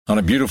On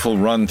a beautiful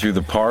run through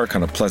the park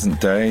on a pleasant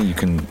day, you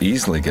can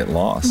easily get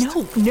lost.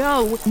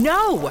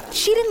 No!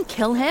 She didn't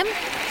kill him.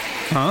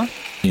 Huh?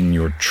 In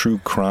your true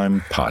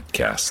crime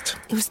podcast.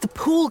 It was the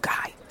pool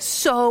guy.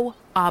 So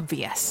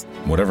obvious.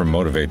 Whatever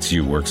motivates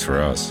you works for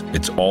us.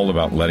 It's all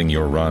about letting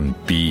your run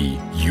be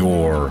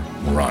your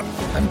run.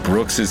 And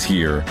Brooks is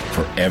here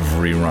for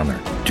every runner,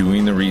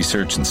 doing the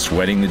research and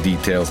sweating the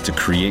details to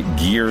create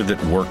gear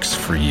that works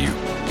for you.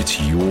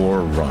 It's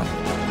your run.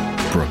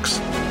 Brooks,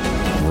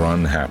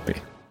 run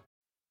happy.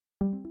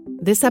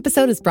 This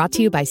episode is brought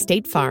to you by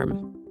State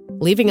Farm.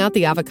 Leaving out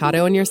the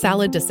avocado in your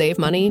salad to save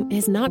money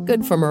is not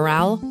good for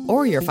morale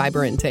or your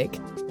fiber intake.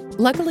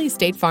 Luckily,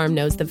 State Farm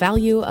knows the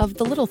value of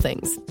the little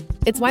things.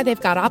 It's why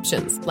they've got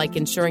options like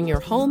insuring your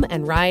home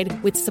and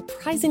ride with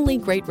surprisingly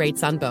great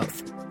rates on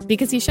both.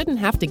 Because you shouldn't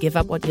have to give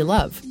up what you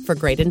love for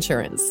great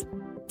insurance.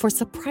 For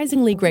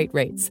surprisingly great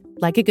rates,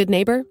 like a good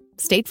neighbor,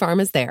 State Farm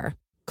is there.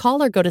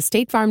 Call or go to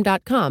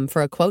statefarm.com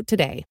for a quote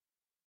today.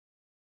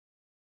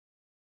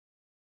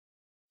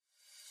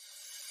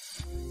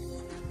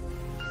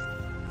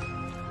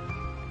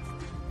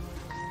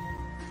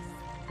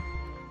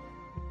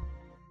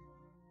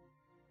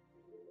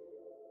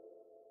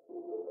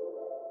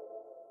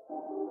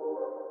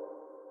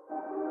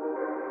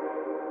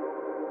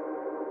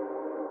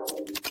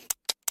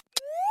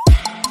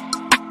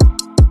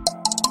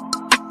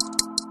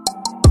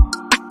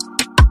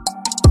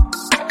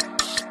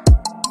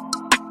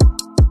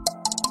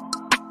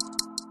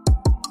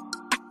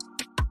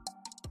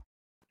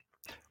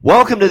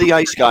 Welcome to the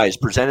Ice Guys,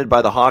 presented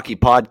by the Hockey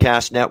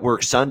Podcast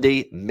Network,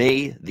 Sunday,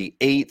 May the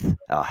 8th.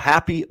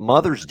 Happy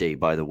Mother's Day,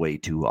 by the way,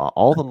 to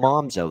all the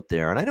moms out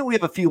there. And I know we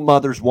have a few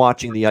mothers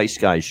watching the Ice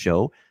Guys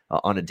show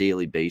on a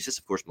daily basis.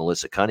 Of course,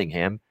 Melissa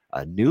Cunningham,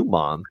 a new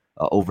mom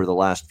over the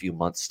last few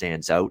months,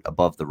 stands out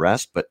above the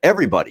rest. But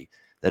everybody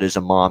that is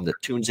a mom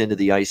that tunes into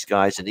the Ice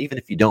Guys, and even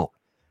if you don't,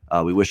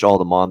 we wish all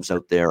the moms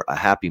out there a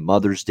happy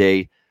Mother's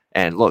Day.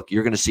 And look,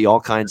 you're going to see all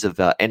kinds of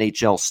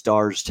NHL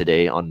stars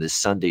today on this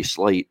Sunday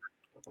slate.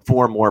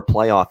 4 more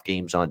playoff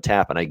games on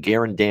tap, and I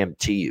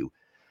guarantee you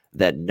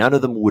that none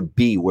of them would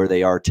be where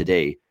they are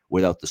today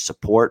without the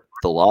support,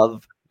 the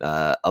love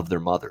of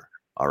their mother.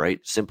 All right,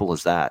 simple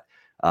as that.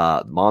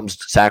 Moms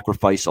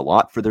sacrifice a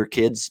lot for their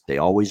kids; they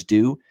always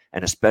do,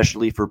 and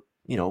especially for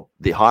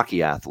the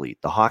hockey athlete,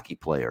 the hockey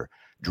player,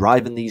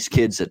 driving these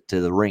kids to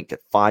the rink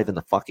at 5 in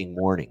the fucking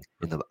morning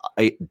in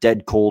the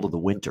dead cold of the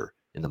winter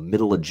in the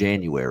middle of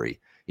January.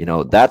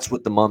 That's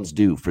what the moms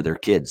do for their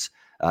kids.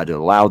 To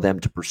allow them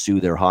to pursue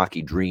their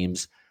hockey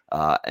dreams.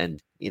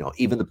 And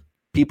even the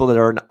people that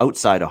are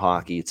outside of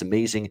hockey, it's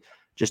amazing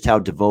just how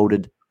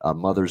devoted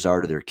mothers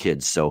are to their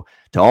kids. So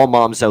to all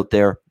moms out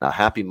there,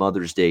 happy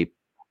Mother's Day.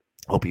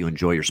 Hope you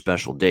enjoy your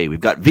special day.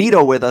 We've got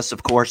Vito with us,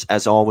 of course,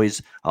 as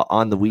always,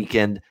 on the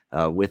weekend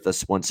with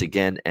us once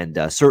again. And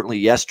certainly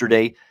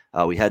yesterday,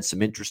 we had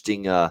some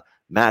interesting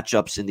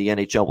matchups in the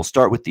NHL. We'll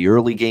start with the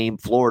early game,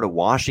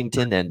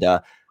 Florida-Washington,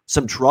 and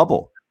some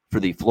trouble for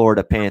the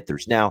Florida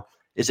Panthers. Now,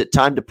 is it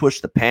time to push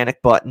the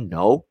panic button?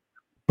 No.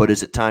 But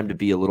is it time to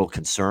be a little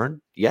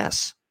concerned?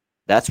 Yes.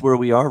 That's where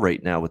we are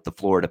right now with the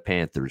Florida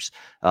Panthers.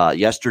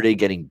 Yesterday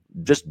getting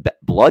just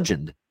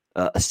bludgeoned,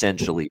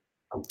 essentially,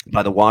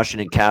 by the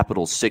Washington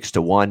Capitals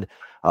 6-1.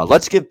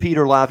 Let's give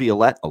Peter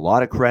Laviolette a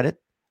lot of credit.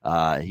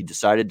 He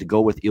decided to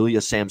go with Ilya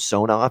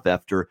Samsonov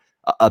after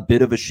a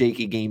bit of a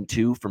shaky game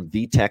 2 from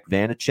Vitek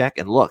Vanacek.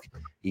 And look,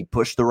 he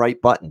pushed the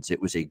right buttons. It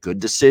was a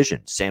good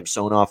decision.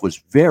 Samsonov was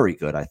very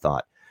good, I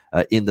thought.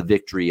 In the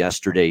victory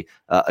yesterday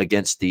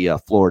against the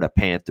Florida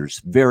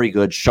Panthers. Very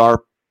good,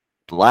 sharp,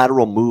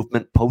 lateral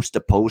movement, post to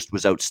post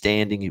was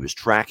outstanding. He was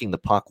tracking the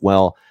puck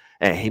well.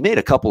 And he made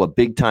a couple of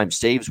big-time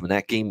saves when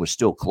that game was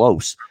still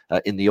close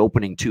in the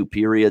opening 2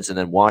 periods, and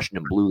then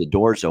Washington blew the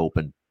doors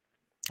open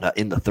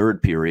in the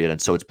 3rd period.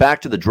 And so it's back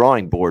to the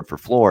drawing board for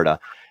Florida.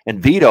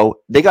 And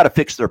Vito, they got to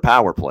fix their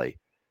power play.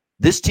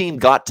 This team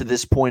got to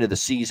this point of the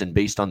season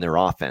based on their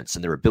offense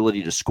and their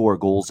ability to score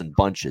goals in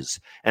bunches.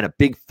 And a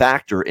big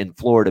factor in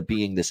Florida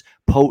being this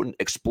potent,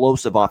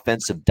 explosive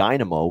offensive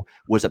dynamo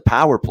was a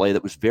power play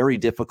that was very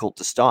difficult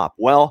to stop.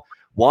 Well,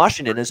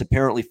 Washington has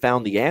apparently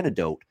found the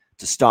antidote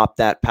to stop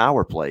that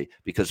power play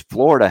because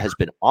Florida has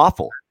been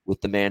awful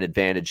with the man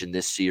advantage in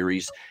this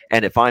series.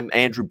 And if I'm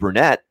Andrew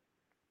Brunette,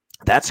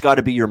 that's got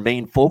to be your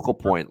main focal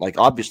point. Like,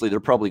 obviously,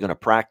 they're probably going to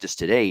practice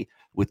today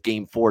with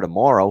Game 4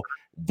 tomorrow.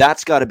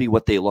 That's got to be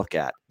what they look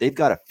at. They've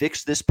got to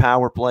fix this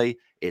power play.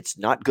 It's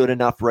not good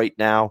enough right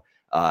now.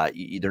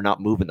 They're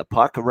not moving the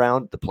puck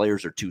around. The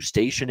players are too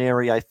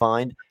stationary, I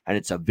find. And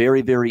it's a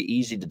very, very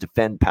easy to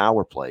defend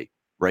power play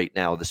right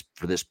now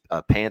for this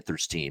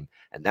Panthers team.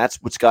 And that's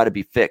what's got to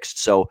be fixed.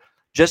 So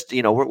just,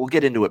 we'll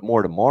get into it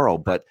more tomorrow.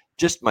 But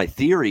just my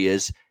theory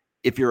is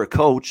if you're a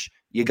coach,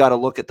 you got to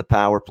look at the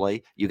power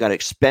play. You got to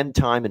spend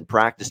time in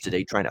practice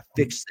today trying to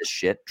fix this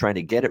shit, trying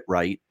to get it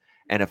right.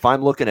 And if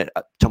I'm looking at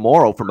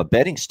tomorrow from a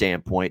betting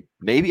standpoint,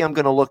 maybe I'm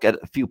going to look at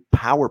a few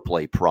power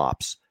play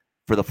props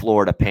for the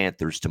Florida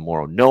Panthers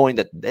tomorrow, knowing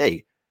that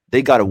they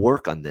got to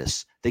work on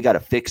this. They got to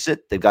fix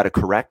it. They've got to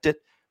correct it.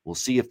 We'll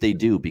see if they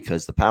do,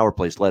 because the power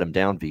plays let them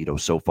down, Vito,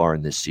 so far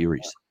in this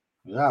series.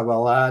 Yeah,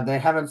 well, they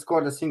haven't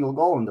scored a single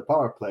goal in the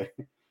power play.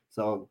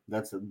 So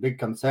that's a big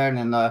concern.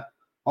 And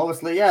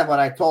obviously, yeah, what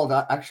I told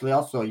actually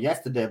also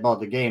yesterday about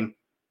the game,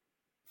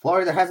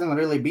 Florida hasn't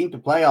really been to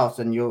playoffs,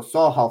 and you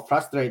saw how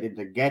frustrated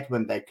they get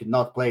when they could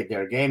not play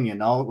their game,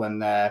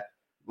 when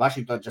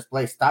Washington just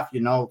plays tough,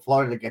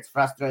 Florida gets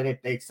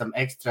frustrated, takes some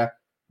extra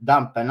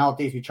dumb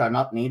penalties, which are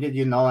not needed,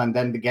 and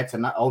then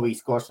he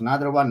scores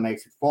another one,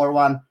 makes it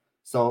 4-1.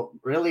 So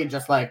really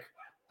just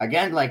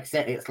again,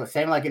 it's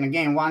same like in the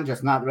game one,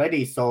 just not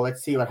ready. So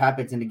let's see what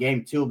happens in the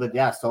game two. But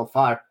yeah, so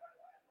far,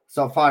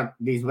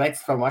 these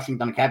Reds from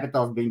Washington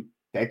Capitals been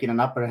taking an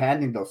upper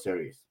hand in those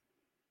series.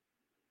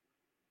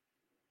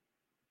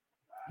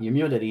 You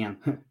muted, Ian.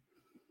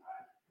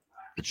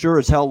 It sure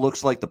as hell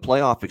looks like the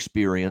playoff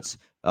experience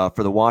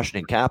for the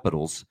Washington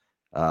Capitals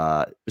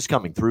is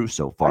coming through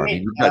so far.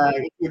 If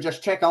you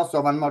just check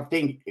also one more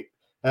thing,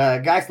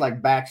 guys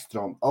like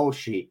Backstrom,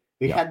 Oshie,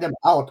 we had them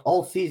out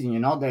all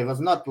season, They was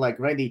not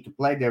ready to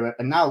play there,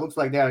 and now it looks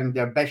like they're in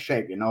their best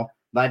shape,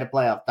 by the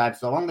playoff time.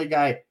 So only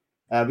guy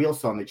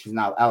Wilson, which is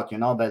now out,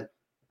 but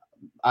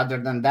other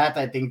than that,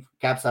 I think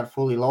Caps are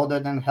fully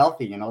loaded and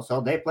healthy,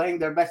 so they're playing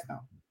their best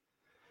now.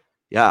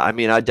 Yeah, I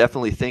mean, I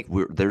definitely think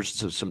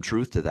there's some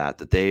truth to that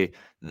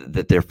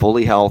they're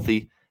fully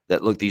healthy.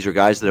 That look, these are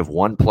guys that have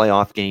won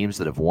playoff games,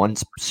 that have won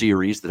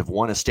series, that have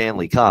won a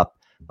Stanley Cup.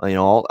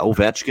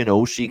 Ovechkin,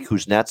 Oshie,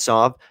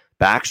 Kuznetsov,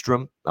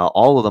 Backstrom,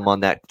 all of them on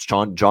that.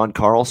 John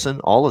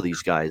Carlson, all of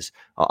these guys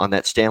on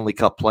that Stanley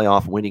Cup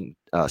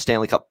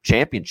Stanley Cup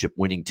championship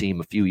winning team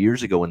a few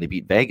years ago when they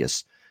beat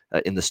Vegas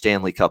in the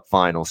Stanley Cup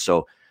final.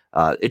 So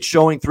it's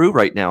showing through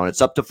right now, and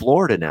it's up to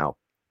Florida now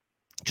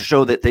to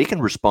show that they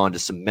can respond to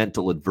some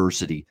mental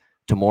adversity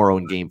tomorrow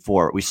in Game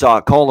 4. We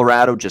saw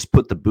Colorado just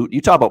put the boot. You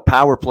talk about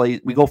power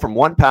play. We go from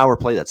one power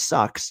play that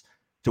sucks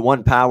to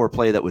one power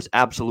play that was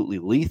absolutely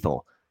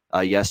lethal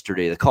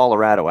yesterday, the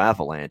Colorado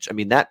Avalanche. I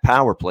mean, that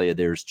power play of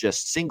theirs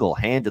just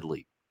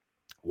single-handedly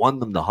won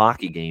them the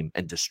hockey game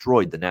and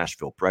destroyed the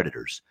Nashville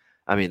Predators.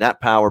 I mean,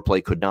 that power play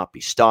could not be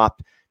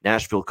stopped.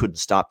 Nashville couldn't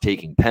stop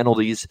taking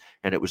penalties,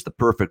 and it was the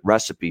perfect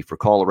recipe for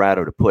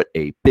Colorado to put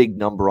a big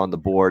number on the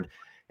board.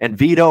 And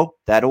Vito,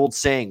 that old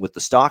saying, with the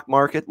stock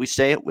market, we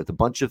say it. With a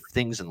bunch of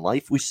things in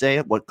life, we say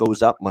it. What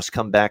goes up must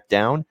come back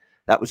down.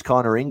 That was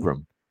Connor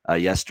Ingram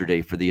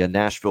yesterday for the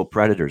Nashville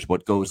Predators.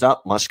 What goes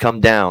up must come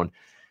down.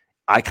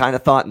 I kind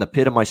of thought in the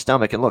pit of my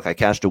stomach, and look, I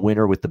cashed a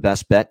winner with the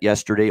best bet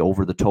yesterday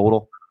over the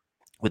total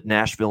with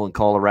Nashville and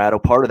Colorado.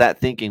 Part of that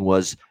thinking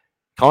was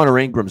Connor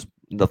Ingram's,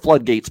 the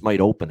floodgates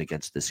might open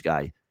against this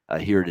guy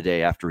here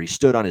today after he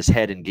stood on his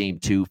head in Game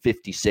 2,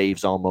 50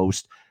 saves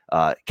almost,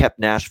 kept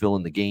Nashville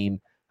in the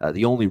game.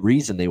 The only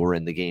reason they were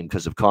in the game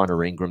because of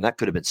Connor Ingram. That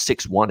could have been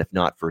 6-1 if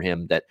not for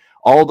him. That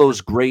all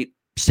those great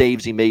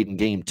saves he made in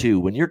Game 2.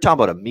 When you're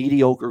talking about a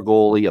mediocre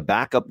goalie, a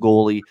backup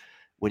goalie,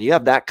 when you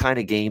have that kind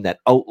of game, that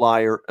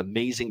outlier,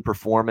 amazing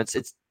performance,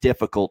 it's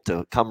difficult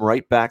to come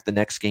right back the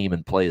next game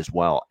and play as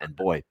well. And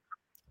boy,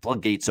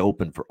 floodgates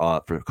open for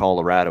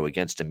Colorado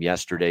against him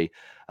yesterday,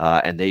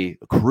 and they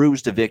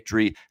cruised to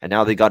victory. And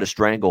now they got a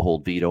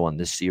stranglehold, Vito, on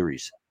this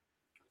series.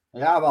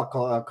 Yeah, well,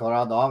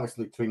 Colorado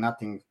obviously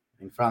 3-0.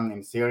 In front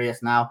in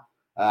series now.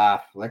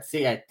 Let's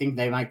see. I think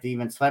they might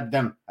even sweep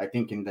them. I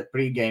think in the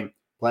pregame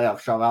playoff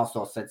show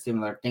also said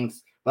similar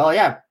things. Well,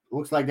 yeah,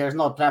 looks like there's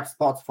no trap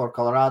spots for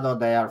Colorado.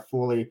 They are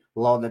fully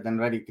loaded and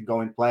ready to go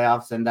in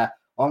playoffs. And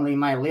only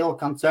my little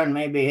concern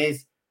maybe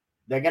is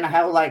they're going to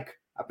have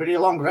a pretty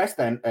long rest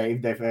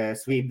if they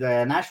sweep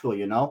Nashville,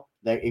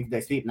 if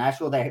they sweep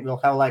Nashville, they will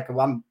have I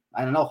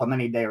don't know how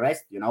many day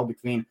rest,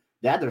 between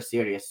the other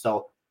series.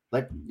 So,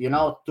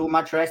 too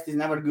much rest is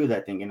never good, I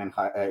think,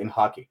 in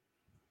hockey.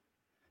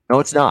 No,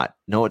 it's not.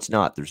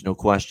 There's no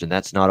question.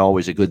 That's not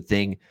always a good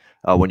thing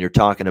when you're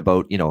talking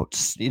about,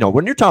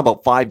 when you're talking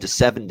about 5 to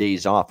 7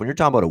 days off, when you're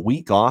talking about a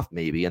week off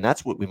maybe, and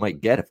that's what we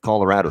might get if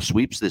Colorado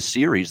sweeps this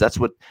series. That's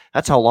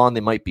how long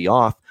they might be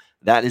off.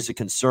 That is a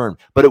concern.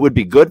 But it would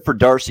be good for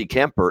Darcy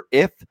Kemper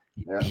if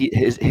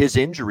his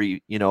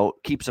injury,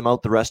 keeps him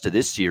out the rest of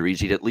this series.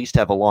 He'd at least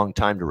have a long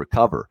time to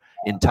recover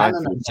in time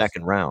for the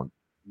second round.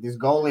 This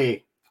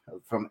goalie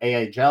from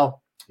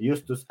AHL,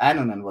 Justus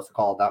Annunen, was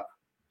called up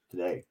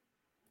today.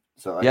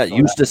 So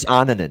Justus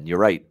Annunen. You're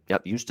right.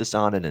 Yep, Justus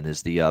Annunen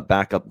is the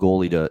backup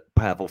goalie to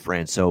Pavel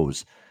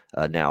Francouz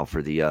now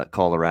for the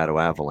Colorado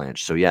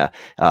Avalanche. So yeah,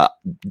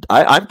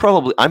 I'm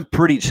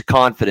pretty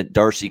confident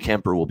Darcy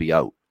Kemper will be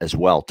out as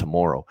well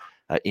tomorrow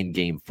in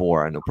Game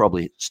 4, and they'll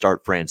probably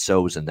start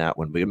Francouz in that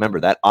one. But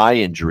remember that eye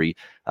injury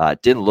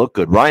didn't look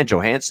good. Ryan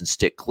Johansson's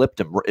stick clipped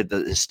him.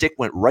 The stick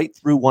went right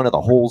through one of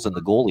the holes in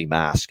the goalie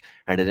mask,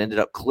 and it ended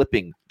up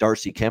clipping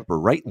Darcy Kemper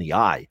right in the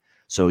eye.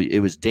 So it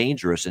was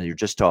dangerous, and you're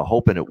just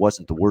hoping it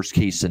wasn't the worst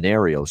case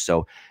scenario.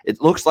 So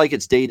it looks like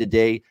it's day to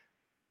day.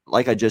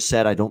 Like I just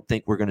said, I don't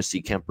think we're going to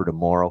see Kemper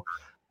tomorrow.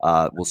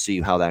 We'll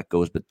see how that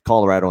goes. But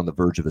Colorado on the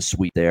verge of a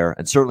sweep there.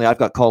 And certainly I've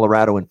got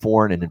Colorado in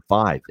 4 and in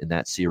 5 in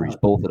that series,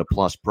 both at a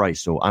plus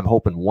price. So I'm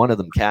hoping one of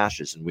them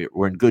cashes, and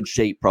we're in good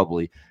shape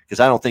probably, because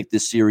I don't think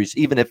this series,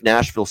 even if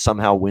Nashville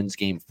somehow wins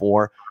game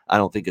 4, I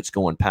don't think it's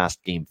going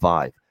past game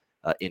 5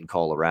 in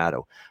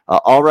Colorado.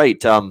 All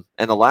right. And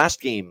the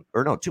last game,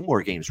 or no, 2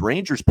 more games,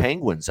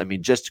 Rangers-Penguins. I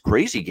mean, just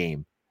crazy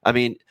game. I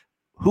mean,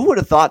 who would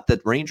have thought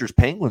that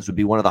Rangers-Penguins would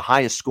be one of the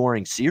highest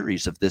scoring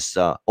series of this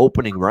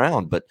opening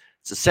round? But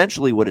it's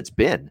essentially what it's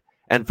been.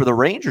 And for the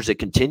Rangers, it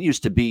continues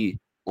to be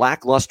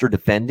lackluster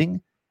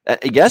defending.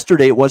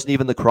 Yesterday, it wasn't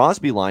even the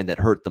Crosby line that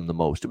hurt them the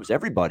most. It was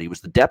everybody. It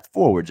was the depth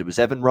forwards. It was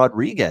Evan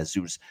Rodriguez,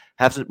 we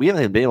haven't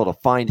even been able to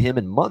find him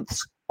in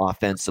months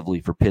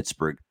offensively for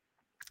Pittsburgh.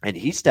 And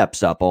he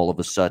steps up all of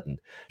a sudden.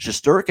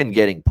 Shesterkin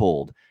getting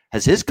pulled.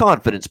 Has his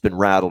confidence been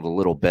rattled a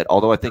little bit?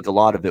 Although I think a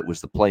lot of it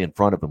was the play in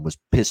front of him was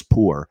piss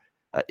poor,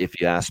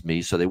 if you ask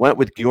me. So they went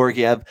with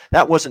Georgiev.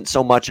 That wasn't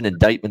so much an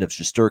indictment of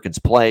Shesterkin's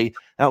play.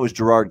 That was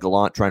Gerard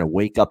Gallant trying to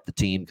wake up the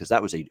team, because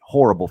that was a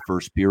horrible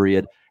first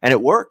period. And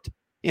it worked.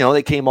 You know,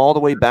 they came all the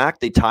way back.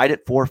 They tied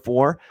it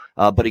 4-4.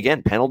 But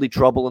again, penalty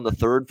trouble in the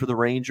third for the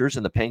Rangers,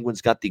 and the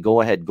Penguins got the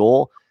go-ahead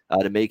goal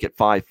to make it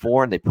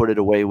 5-4, and they put it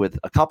away with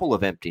a couple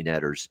of empty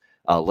netters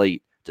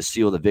late to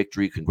seal the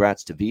victory.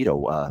 Congrats to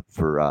Vito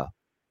for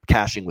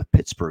cashing with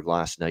Pittsburgh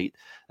last night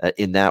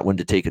in that one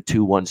to take a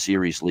 2-1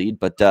 series lead.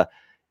 But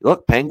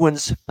look,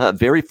 Penguins, a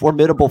very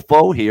formidable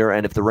foe here,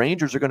 and if the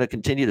Rangers are going to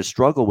continue to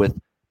struggle with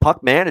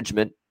puck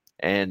management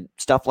and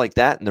stuff like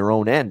that in their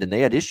own end, and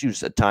they had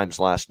issues at times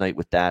last night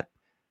with that,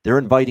 they're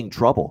inviting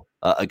trouble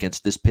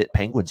against this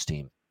Penguins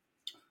team.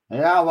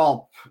 Yeah,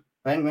 well,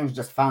 Penguins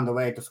just found a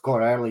way to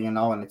score early,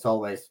 and it's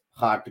always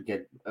hard to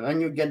get.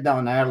 When you get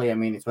down early, I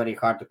mean, it's very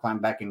hard to climb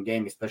back in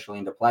game, especially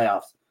in the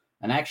playoffs.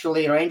 And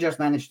actually, Rangers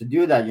managed to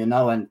do that,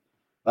 and,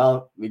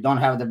 well, we don't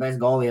have the best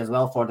goalie as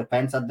well for the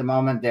Pens at the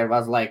moment. There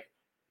was,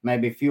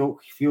 maybe few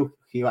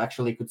he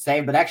actually could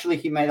save, but actually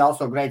he made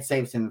also great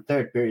saves in the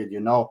third period,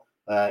 in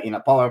a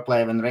power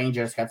play when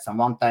Rangers had some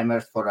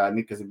one-timers for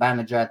Mika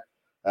Zibanejad.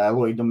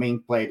 Louis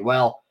Domingue played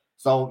well.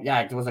 So, yeah,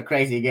 it was a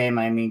crazy game.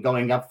 I mean,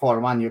 going up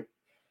 4-1,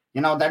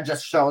 that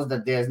just shows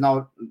that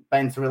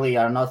Pens really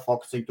are not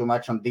focusing too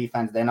much on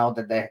defense. They know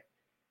that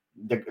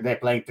they're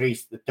playing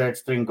third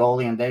string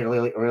goalie, and they're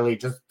really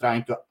just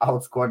trying to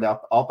outscore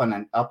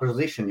the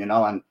opposition,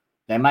 and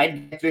they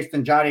might get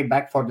Tristan Jarry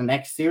back for the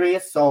next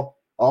series. So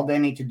all they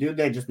need to do,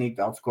 they just need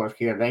to outscore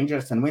here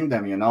Rangers and win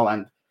them,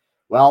 and,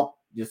 well,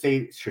 you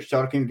see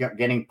Shesterkin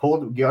getting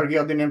pulled.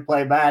 Georgiev didn't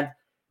play bad,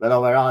 but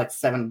overall it's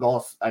 7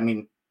 goals. I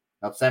mean,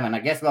 not 7. I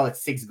guess, well,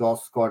 it's 6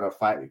 goals scored, or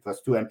 5. It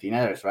was 2 empty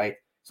netters, right?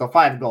 So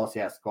 5 goals,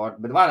 scored.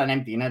 But what an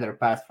empty netter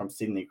pass from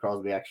Sidney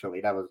Crosby,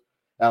 actually. That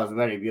was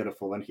very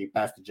beautiful when he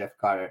passed to Jeff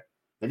Carter.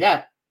 But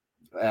yeah,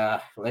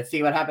 let's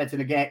see what happens in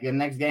the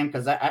next game,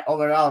 because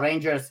overall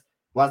Rangers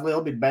was a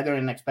little bit better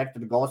in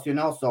expected goals,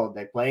 so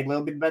they played a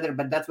little bit better,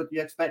 but that's what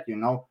you expect,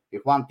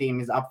 If one team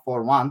is up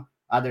 4-1,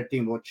 other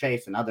team will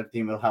chase, and other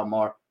team will have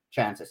more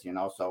chances,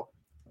 So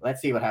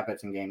let's see what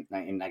happens in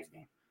next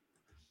game.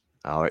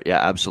 All right, yeah,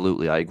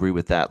 absolutely. I agree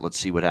with that. Let's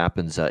see what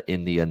happens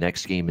in the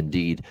next game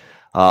indeed.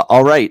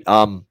 All right.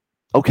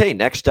 Okay,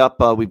 next up,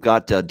 we've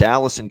got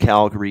Dallas and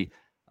Calgary.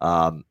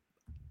 I'm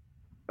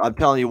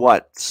telling you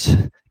what,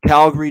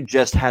 Calgary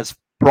just has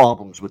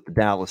problems with the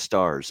Dallas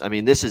Stars. I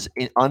mean, this is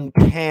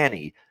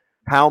uncanny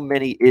how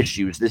many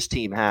issues this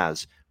team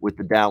has with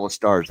the Dallas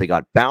Stars. They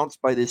got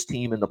bounced by this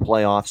team in the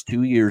playoffs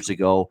 2 years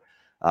ago.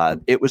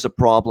 It was a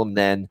problem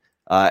then,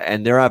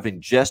 and they're having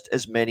just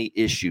as many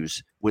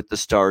issues with the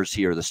Stars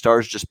here. The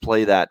Stars just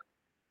play that,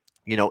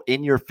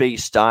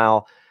 in-your-face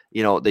style.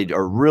 They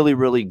are really,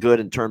 really good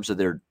in terms of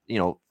their,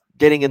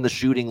 getting in the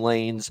shooting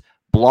lanes,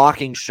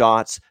 blocking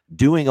shots,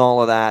 doing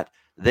all of that.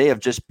 They have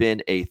just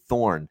been a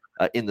thorn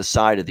in the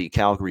side of the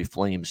Calgary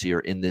Flames here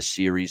in this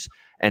series.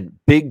 And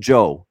Big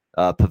Joe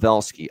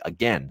Pavelski,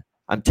 again,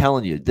 I'm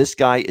telling you, this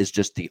guy is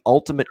just the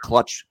ultimate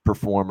clutch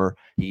performer.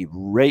 He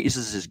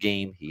raises his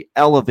game. He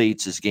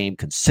elevates his game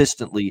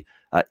consistently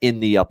in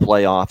the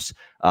playoffs,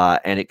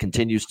 and it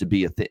continues to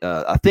be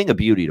a thing of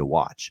beauty to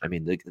watch. I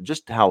mean,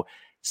 just how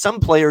some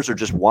players are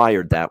just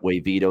wired that way,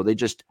 Vito. They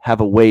just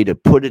have a way to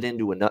put it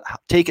into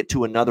take it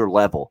to another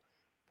level,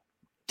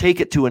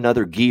 take it to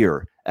another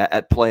gear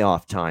at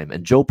playoff time.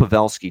 And Joe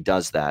Pavelski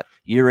does that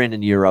year in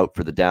and year out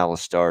for the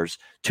Dallas Stars.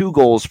 2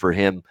 goals for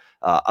him,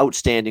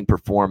 outstanding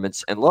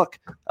performance. And look,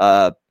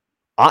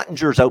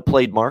 Ottinger's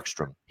outplayed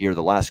Markstrom here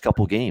the last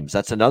couple games.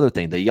 That's another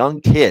thing. The young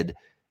kid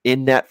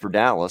in net for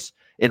Dallas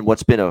in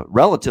what's been a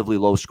relatively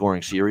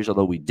low-scoring series,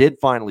 although we did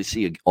finally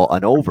see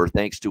an over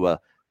thanks to a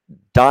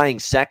dying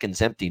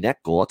seconds empty net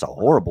goal. It's a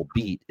horrible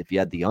beat if you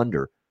had the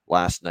under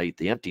last night.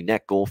 The empty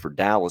net goal for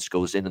Dallas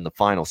goes in the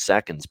final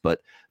seconds, but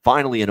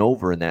finally an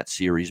over in that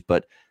series.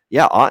 But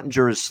yeah,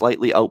 Ottinger is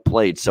slightly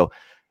outplayed. So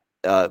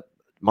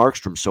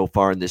Markstrom so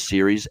far in this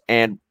series.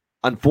 And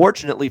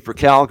unfortunately for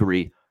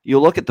Calgary, you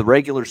look at the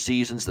regular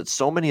seasons that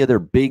so many of their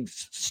big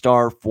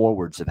star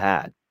forwards have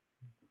had.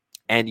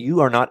 And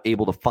you are not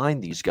able to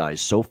find these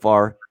guys so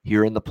far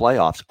here in the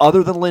playoffs,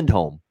 other than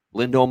Lindholm.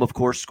 Lindholm, of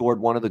course,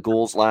 scored one of the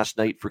goals last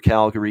night for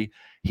Calgary.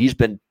 He's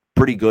been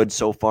pretty good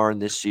so far in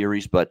this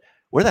series, but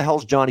where the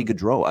hell's Johnny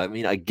Gaudreau? I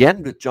mean,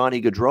 again, with Johnny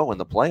Gaudreau in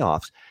the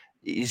playoffs,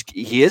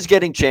 he is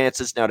getting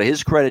chances. Now, to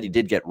his credit, he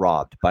did get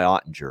robbed by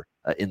Ottinger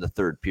in the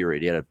third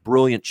period. He had a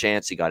brilliant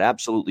chance. He got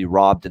absolutely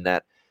robbed in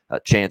that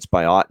chance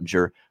by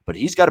Ottinger, but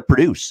he's got to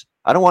produce.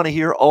 I don't want to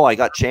hear, oh, I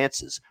got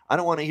chances. I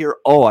don't want to hear,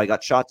 oh, I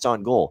got shots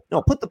on goal.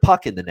 No, put the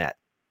puck in the net.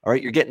 All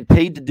right, you're getting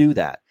paid to do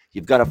that.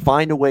 You've got to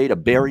find a way to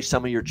bury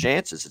some of your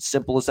chances. It's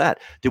simple as that.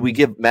 Did we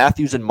give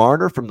Matthews and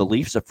Marner from the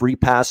Leafs a free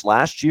pass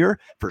last year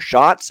for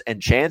shots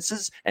and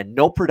chances and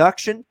no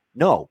production?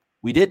 No,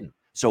 we didn't.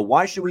 So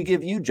why should we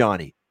give you,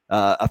 Johnny,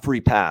 a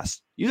free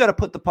pass? You got to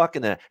put the puck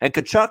in there. And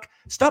Tkachuk,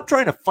 stop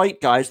trying to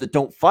fight guys that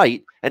don't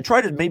fight and try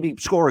to maybe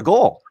score a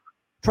goal.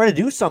 Try to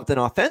do something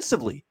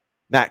offensively,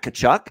 Matt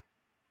Tkachuk.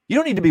 You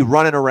don't need to be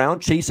running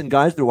around chasing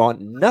guys that want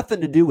nothing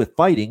to do with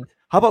fighting.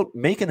 How about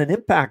making an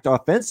impact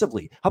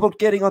offensively? How about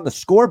getting on the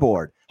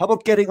scoreboard? How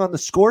about getting on the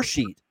score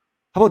sheet?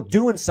 How about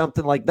doing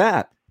something like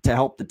that to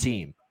help the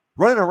team?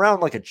 Running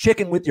around like a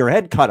chicken with your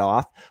head cut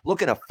off,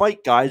 looking to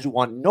fight guys who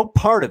want no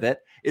part of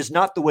it is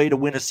not the way to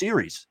win a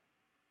series.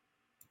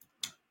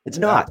 It's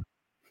not.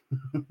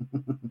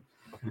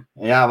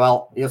 Yeah,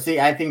 well, you see,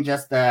 I think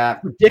just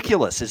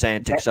ridiculous his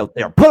antics out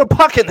there. Put a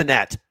puck in the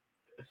net.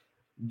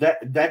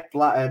 That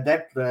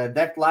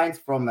lines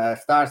from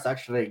stars,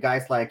 actually,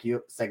 guys like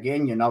you,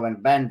 Seguin,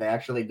 and Ben, they're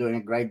actually doing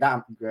a great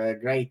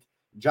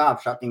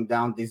job shutting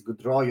down this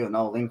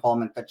Gaudreau,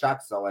 Lindholm and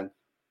Tkachuk.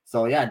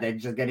 So yeah, they're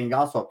just getting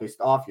also pissed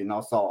off,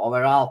 So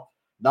overall,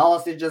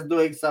 Dallas is just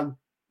doing some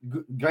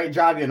great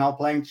job,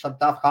 playing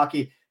tough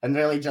hockey and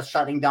really just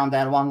shutting down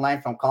that one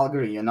line from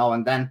Calgary, and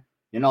then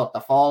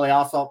Toffoli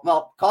also.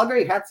 Well,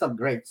 Calgary had some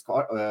great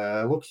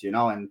looks,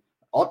 and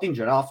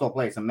Ottinger also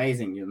plays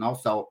amazing,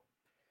 So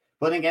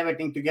putting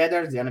everything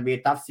together is going to be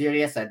a tough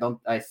series.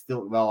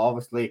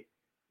 Obviously,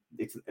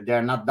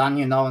 they're not done,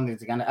 and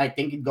I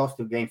think it goes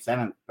to game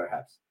 7,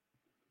 perhaps.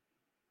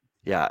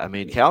 Yeah, I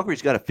mean,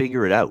 Calgary's got to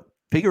figure it out.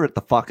 Figure it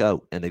the fuck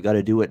out, and they've got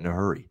to do it in a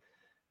hurry,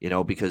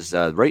 because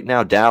right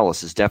now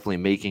Dallas is definitely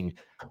making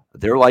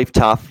their life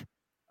tough.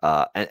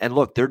 And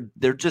look, their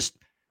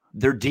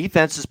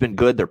defense has been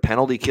good. Their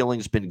penalty killing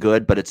has been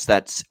good, but it's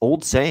that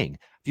old saying: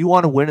 if you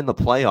want to win in the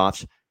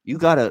playoffs, you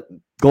got to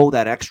go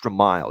that extra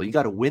mile. You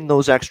got to win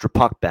those extra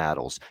puck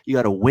battles. You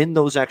got to win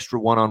those extra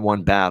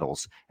one-on-one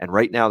battles. And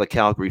right now, the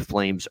Calgary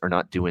Flames are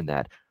not doing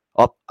that.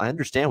 Oh, I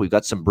understand we've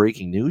got some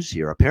breaking news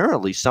here.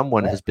 Apparently,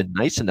 someone has been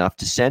nice enough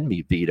to send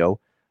me, Vito,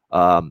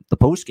 the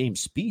post-game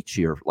speech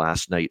here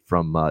last night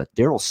from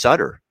Daryl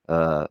Sutter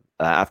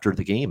after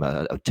the game.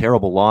 A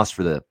terrible loss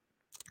for the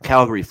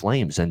Calgary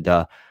Flames, and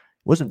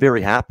wasn't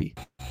very happy.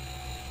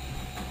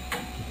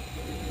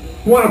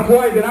 Want to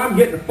play, then I'm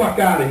getting the fuck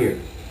out of here.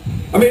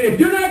 I mean, if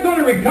you're not going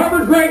to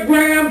recover Greg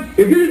Graham,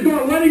 if you're just going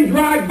to let him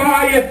drive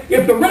by you,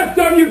 if the rest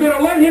of you are going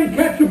to let him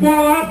catch the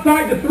ball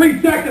outside the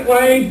 3-second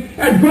lane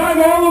and drive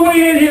all the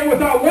way in here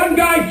without one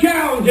guy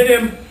challenging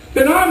him,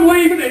 then I'm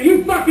leaving and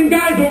you fucking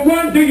guys will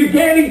run till you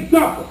can't even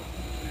suffer.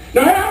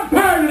 Now, I'm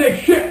tired of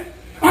this shit.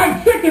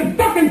 I'm sick and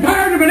fucking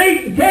tired of an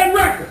 8-10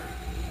 record.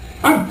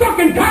 I'm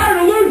fucking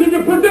tired of losing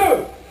to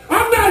Purdue.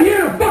 I'm not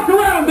here to fuck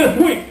around this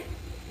week.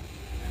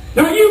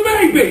 Now, you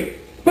may be,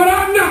 but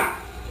I'm not.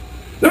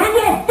 Now, I'm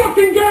going to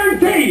fucking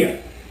guarantee you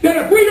that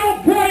if we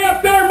don't play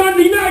up there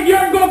Monday night, you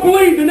aren't going to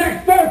believe the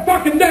next 4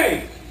 fucking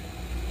days.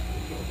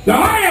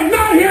 Now, I am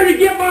not here to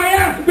get my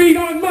ass beat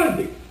on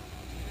Monday.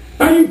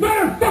 Now, you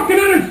better fucking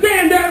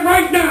understand that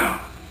right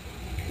now.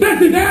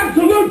 This is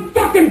absolute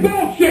fucking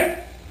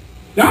bullshit.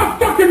 Now, I'll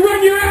fucking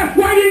run your ass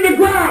right into the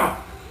ground.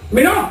 I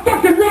mean, I'll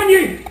fucking run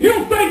you.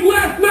 You'll think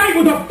last night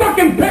was a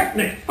fucking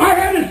picnic. I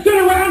had to sit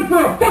around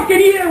for a fucking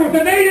year with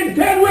an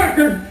 8-10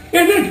 record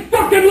in this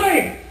fucking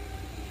league.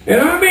 And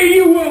I mean,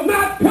 you will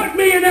not put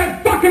me in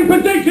that fucking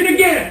position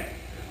again.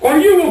 Or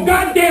you will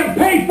goddamn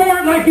pay for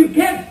it like you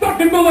can't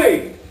fucking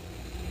believe.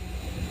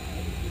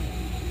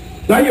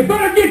 Now you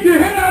better get your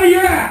head out of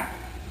your ass.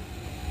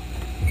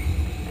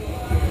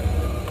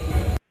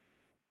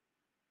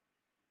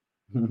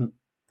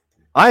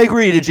 I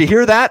agree. Did you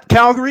hear that,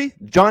 Calgary?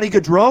 Johnny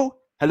Gaudreau?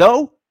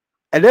 Hello?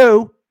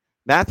 Hello?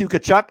 Matthew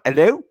Tkachuk?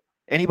 Hello?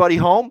 Anybody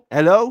home?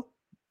 Hello?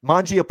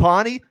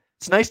 Mangiapane?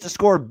 It's nice to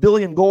score 1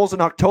 billion goals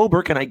in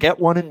October. Can I get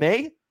one in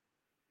May?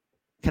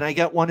 Can I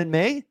get one in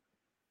May?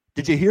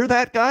 Did you hear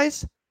that,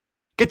 guys?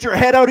 Get your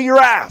head out of your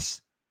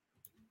ass.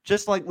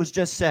 Just like was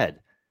just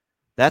said.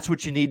 That's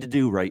what you need to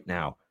do right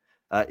now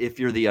if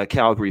you're the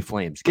Calgary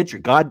Flames. Get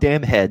your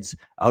goddamn heads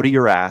out of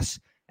your ass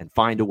and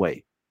find a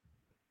way.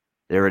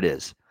 There it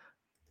is.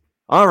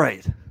 All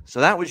right. So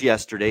that was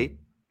yesterday.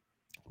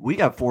 We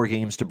got 4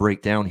 games to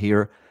break down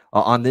here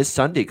on this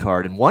Sunday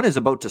card, and one is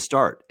about to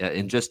start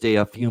in just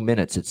a few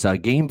minutes. It's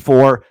Game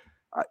 4,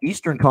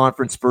 Eastern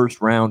Conference first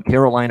round,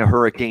 Carolina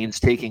Hurricanes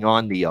taking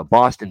on the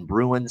Boston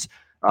Bruins.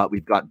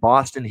 We've got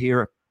Boston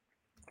here,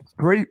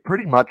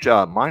 pretty much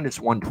minus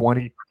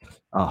 120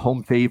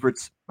 home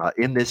favorites.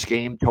 in this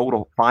game,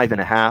 total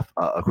 5.5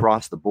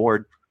 across the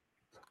board.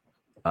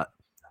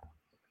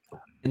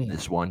 In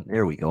this one,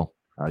 there we go.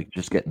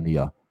 Just getting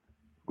the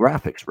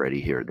graphics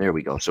ready here. There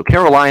we go. So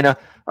Carolina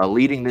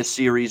leading this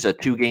series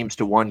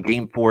 2-1,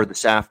 Game 4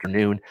 this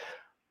afternoon.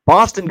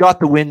 Boston got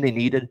the win they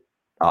needed.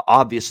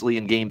 Obviously,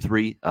 in Game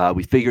 3,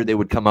 we figured they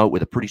would come out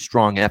with a pretty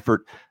strong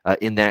effort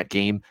in that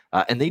game,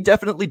 and they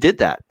definitely did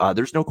that.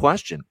 There's no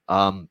question.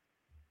 A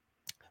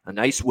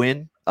nice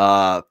win.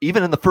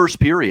 Even in the first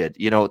period,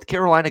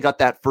 Carolina got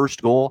that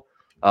first goal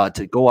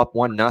to go up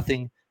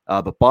 1-0,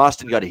 but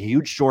Boston got a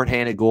huge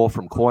shorthanded goal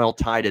from Coyle,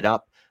 tied it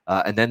up,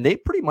 and then they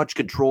pretty much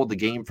controlled the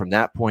game from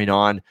that point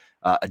on.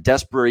 A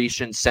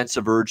desperation, sense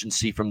of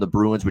urgency from the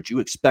Bruins, which you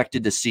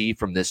expected to see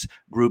from this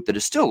group that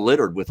is still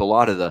littered with a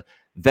lot of the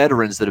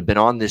veterans that have been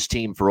on this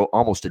team for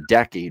almost a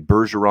decade.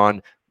 Bergeron,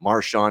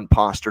 Marchand,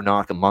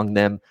 Pasternak among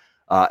them.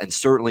 And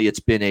certainly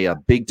it's been a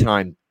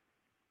big-time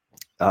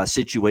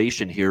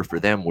situation here for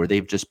them where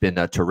they've just been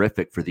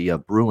terrific for the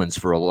Bruins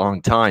for a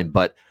long time.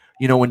 But,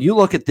 when you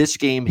look at this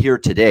game here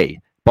today,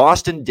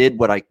 Boston did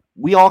what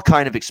we all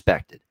kind of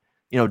expected.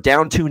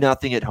 Down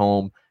 2-0 at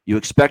home. You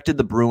expected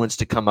the Bruins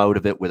to come out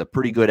of it with a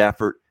pretty good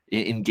effort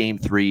in Game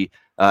 3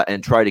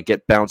 and try to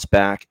get bounced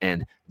back,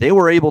 and they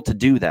were able to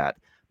do that.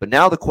 But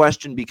now the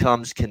question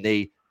becomes, can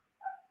they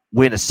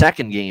win a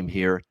second game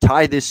here,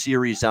 tie this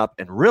series up,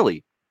 and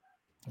really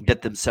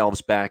get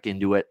themselves back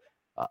into it?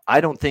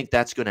 I don't think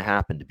that's going to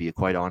happen, to be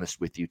quite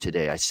honest with you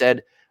today. I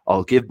said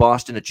I'll give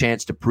Boston a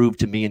chance to prove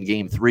to me in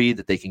Game 3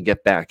 that they can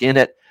get back in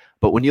it.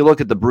 But when you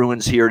look at the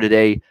Bruins here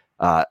today,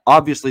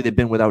 obviously they've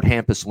been without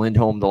Hampus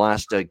Lindholm the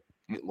last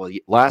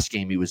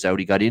game he was out.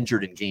 He got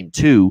injured in Game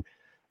 2.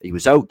 He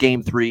was out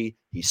Game 3.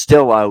 He's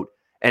still out.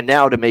 And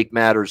now to make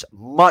matters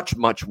much,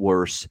 much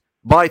worse,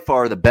 by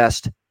far the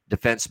best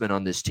defenseman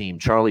on this team,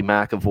 Charlie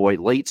McAvoy,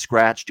 late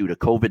scratch due to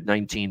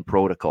COVID-19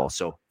 protocol.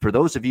 So for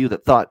those of you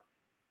that thought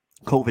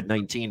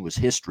COVID-19 was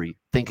history,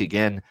 think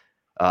again.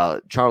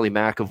 Charlie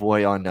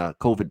McAvoy on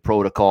COVID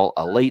protocol,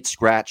 a late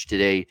scratch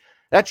today.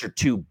 That's your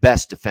two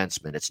best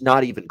defensemen. It's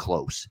not even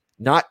close.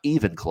 Not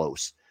even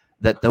close.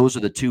 That those are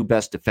the two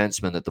best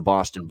defensemen that the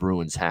Boston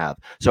Bruins have.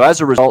 So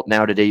as a result,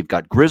 now today you've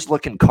got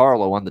Grzelcyk and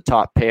Carlo on the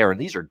top pair, and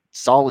these are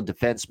solid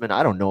defensemen.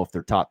 I don't know if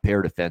they're top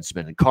pair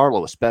defensemen, and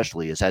Carlo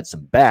especially has had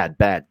some bad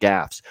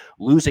gaffes,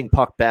 losing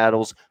puck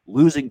battles,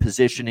 losing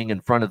positioning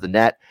in front of the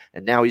net,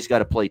 and now he's got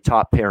to play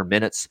top pair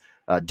minutes.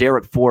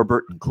 Derek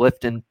Forbert and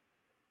Clifton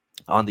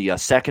on the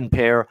second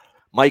pair,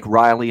 Mike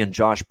Riley and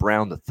Josh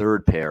Brown the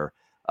third pair.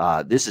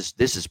 This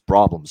is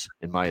problems,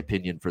 in my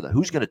opinion, for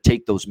who's going to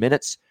take those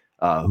minutes.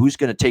 Who's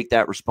going to take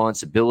that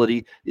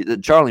responsibility?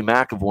 Charlie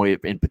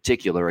McAvoy in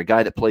particular, a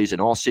guy that plays in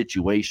all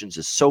situations,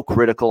 is so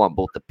critical on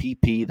both the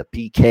PP, the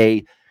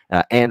PK,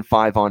 and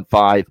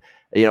 5-on-5.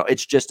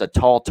 It's just a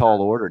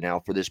tall order now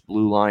for this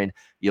blue line.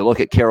 You look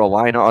at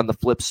Carolina on the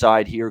flip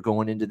side here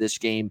going into this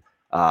game.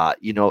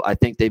 I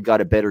think they've got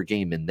a better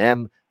game in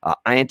them.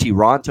 Antti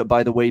Raanta,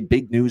 by the way,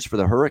 big news for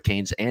the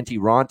Hurricanes. Antti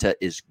Raanta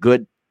is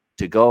good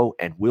to go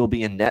and will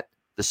be in net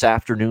this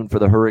afternoon for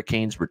the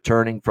Hurricanes,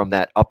 returning from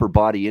that upper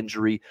body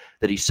injury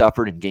that he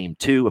suffered in Game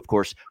 2. Of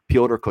course,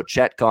 Pyotr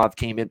Kochetkov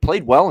came in,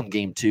 played well in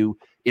Game 2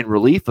 in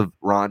relief of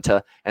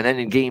Raanta, and then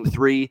in Game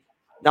 3,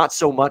 not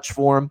so much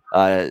for him.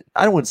 I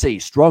don't want to say he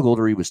struggled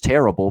or he was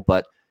terrible,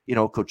 but,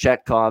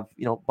 Kochetkov,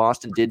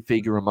 Boston did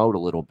figure him out a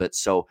little bit.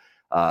 So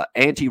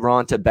Antti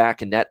Raanta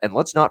back in net, and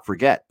let's not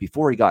forget,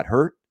 before he got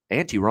hurt,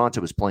 Antti Raanta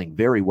was playing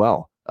very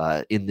well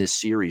in this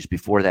series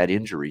before that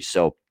injury.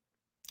 So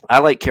I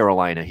like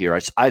Carolina here.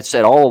 I've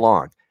said all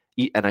along,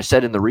 and I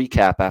said in the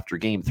recap after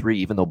Game 3,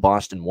 even though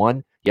Boston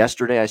won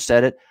yesterday, I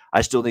said it,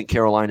 I still think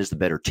Carolina is the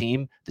better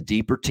team, the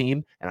deeper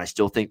team, and I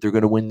still think they're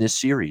going to win this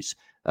series,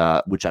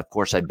 which, of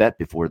course, I bet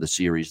before the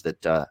series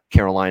that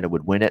Carolina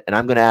would win it. And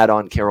I'm going to add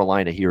on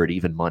Carolina here at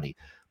even money,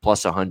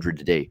 plus 100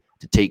 today,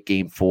 to take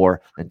Game 4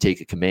 and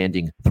take a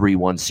commanding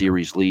 3-1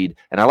 series lead.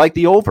 And I like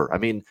the over. I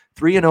mean,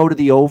 3-0 to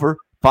the over,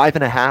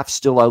 5.5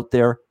 still out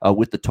there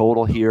with the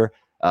total here.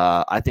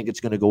 I think it's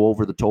going to go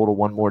over the total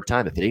one more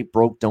time. If it ain't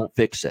broke, don't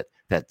fix it.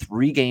 That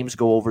 3 games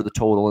go over the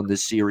total in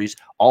this series.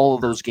 All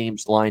of those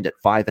games lined at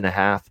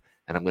 5.5,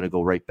 and I'm going to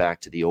go right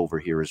back to the over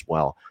here as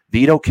well.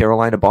 Vito,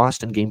 Carolina,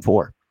 Boston, Game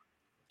 4.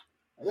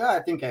 Yeah,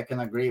 I think I can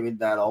agree with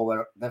that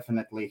over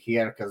definitely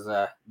here because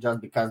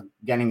just because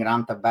getting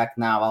Raanta back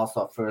now,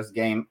 also first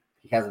game,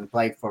 he hasn't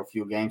played for a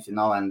few games, and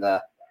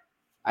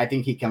I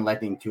think he can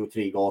let in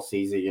 2-3 goals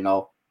easy.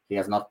 He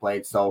has not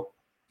played, so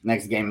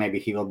next game maybe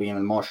he will be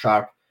even more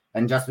sharp.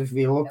 And just if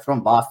we look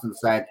from Boston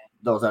side,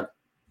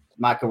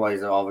 McAvoy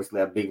is obviously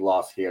a big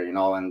loss here,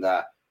 and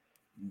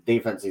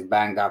defense is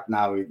banged up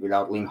now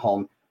without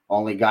Lindholm.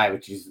 Only guy,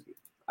 which is,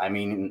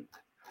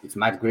 it's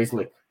Matt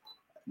Grzelcyk.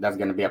 That's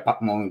going to be a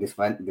puck-moving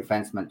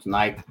defenseman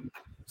tonight.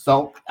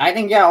 So I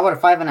think, over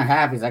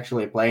 5.5 is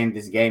actually playing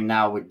this game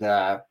now with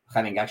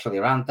having actually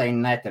Raanta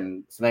in net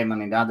and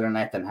Swayman in the other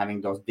net and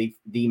having those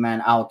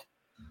D-men out.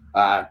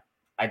 I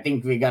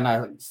think we're going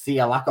to see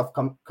a lack of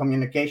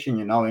communication,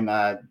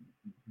 in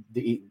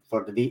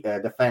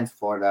defense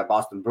for the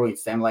Boston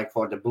Bruins. Same like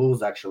for the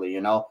Blues, actually.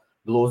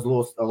 Blues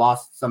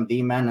lost some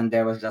D-men, and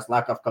there was just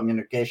lack of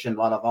communication, a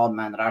lot of odd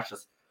man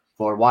rushes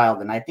for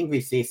Wild, and I think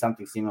we see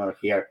something similar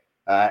here.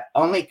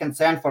 Only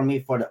concern for me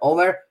for the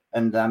over,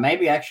 and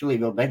maybe actually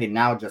we'll bet it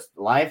now just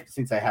live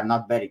since I have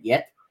not bet it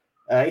yet.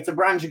 It's a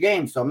brunch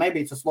game, so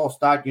maybe it's a slow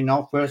start,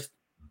 first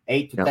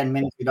 8 to 10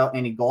 minutes without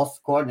any goals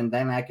scored, and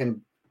then I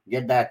can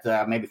get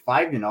that maybe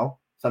 5,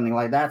 something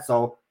like that.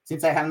 So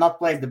since I have not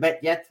placed the bet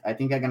yet, I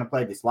think I'm going to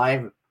play this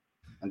live,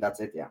 and that's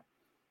it, yeah.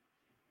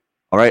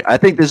 All right, I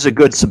think this is a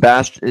good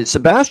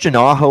Sebastian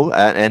Aho,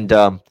 and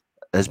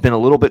has been a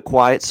little bit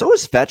quiet. So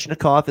is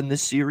Svechnikov in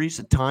this series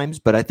at times,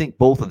 but I think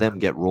both of them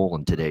get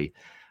rolling today.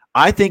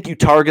 I think you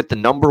target the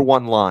number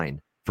one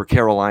line for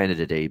Carolina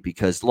today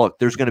because, look,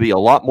 there's going to be a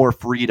lot more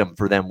freedom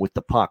for them with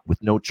the puck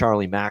with no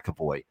Charlie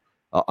McAvoy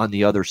on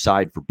the other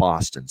side for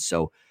Boston.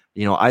 So,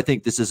 I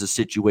think this is a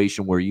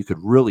situation where you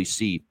could really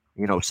see,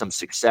 some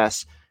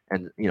success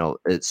and,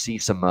 see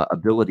some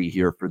ability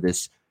here for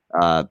this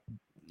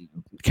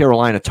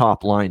Carolina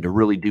top line to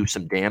really do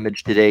some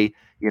damage today.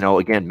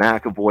 Again,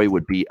 McAvoy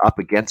would be up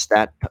against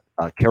that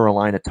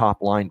Carolina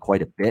top line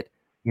quite a bit,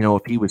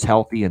 if he was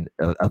healthy and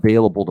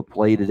available to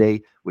play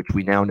today, which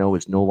we now know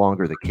is no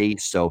longer the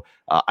case. So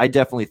I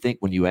definitely think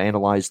when you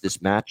analyze this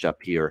matchup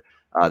here,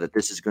 that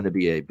this is going to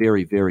be a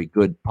very, very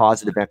good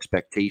positive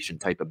expectation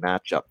type of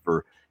matchup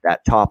for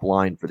that top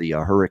line for the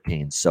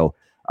Hurricanes. So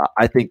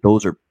I think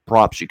those are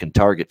props you can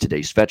target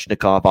today.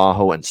 Svechnikov,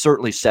 Aho, and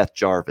certainly Seth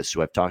Jarvis,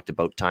 who I've talked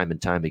about time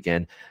and time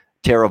again.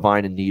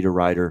 Teravainen and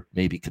Niederreiter,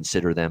 maybe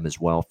consider them as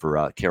well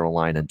for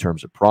Carolina in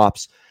terms of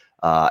props.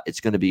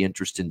 It's going to be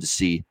interesting to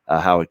see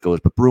how it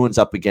goes. But Bruins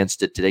up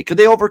against it today. Could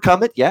they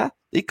overcome it? Yeah,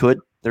 they could.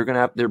 They're going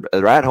to have.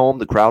 They're at home.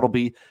 The crowd will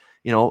be,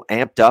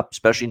 amped up,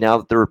 especially now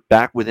that they're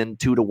back within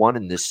 2-1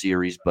 in this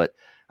series. But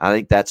I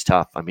think that's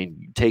tough. I mean,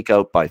 you take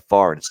out by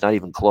far, and it's not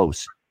even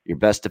close. Your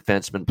best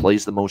defenseman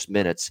plays the most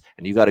minutes,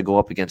 and you got to go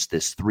up against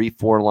this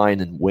 3-4 line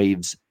and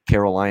Waves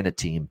Carolina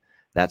team.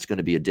 That's going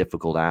to be a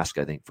difficult ask,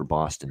 I think, for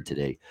Boston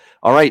today.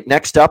 All right,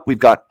 next up, we've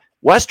got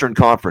Western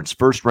Conference,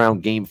 first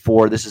round game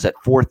 4. This is at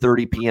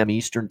 4:30 p.m.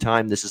 Eastern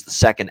time. This is the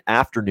second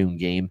afternoon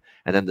game,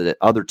 and then the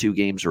other 2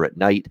 games are at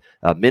night.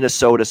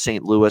 Minnesota,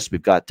 St. Louis.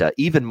 We've got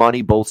even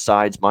money, both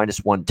sides,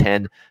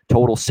 -110,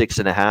 total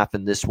 6.5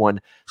 in this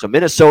one. So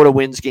Minnesota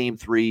wins game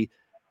 3.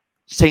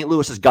 St.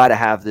 Louis has got to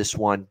have this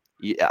one.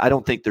 I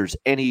don't think there's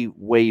any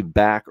way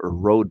back or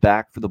road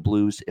back for the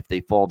Blues if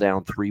they fall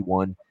down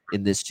 3-1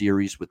 in this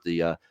series with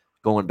the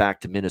going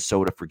back to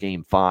Minnesota for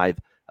game 5.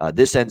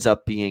 This ends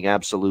up being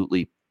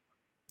absolutely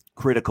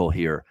critical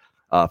here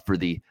for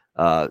the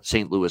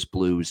St. Louis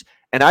Blues.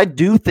 And I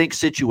do think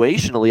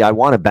situationally I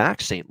want to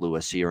back St.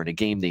 Louis here in a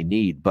game they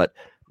need. But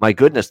my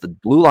goodness, the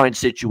blue line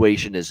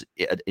situation is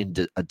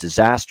a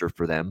disaster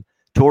for them.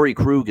 Torrey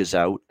Krug is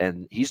out,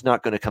 and he's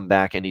not going to come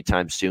back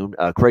anytime soon.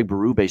 Craig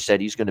Berube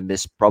said he's going to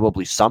miss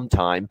probably some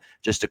time,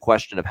 just a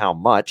question of how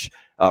much.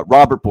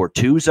 Robert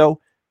Bortuzzo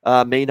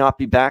may not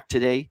be back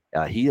today.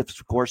 He, of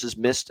course, has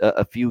missed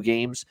a few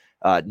games.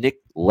 Nick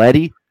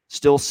Leddy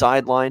still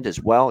sidelined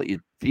as well.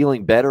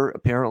 Feeling better,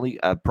 apparently,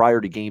 prior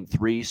to game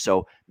 3.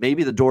 So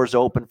maybe the door's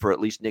open for at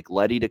least Nick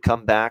Leddy to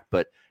come back,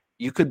 but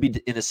you could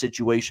be in a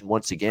situation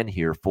once again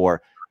here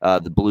for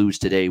the Blues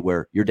today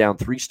where you're down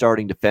 3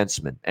 starting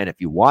defensemen. And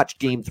if you watch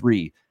game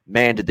 3,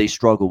 man, did they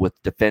struggle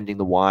with defending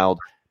the Wild,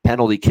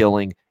 penalty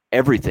killing,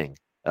 everything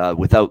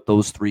without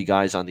those 3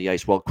 guys on the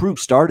ice. Well, Krug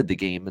started the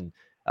game, and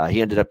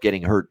he ended up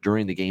getting hurt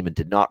during the game and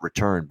did not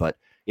return. But,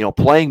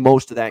 playing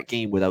most of that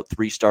game without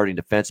 3 starting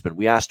defensemen,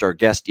 we asked our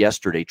guest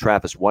yesterday,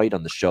 Travis White,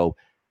 on the show,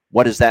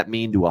 what does that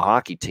mean to a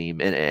hockey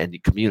team?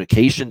 And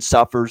communication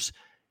suffers,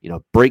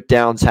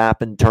 breakdowns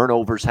happen,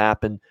 turnovers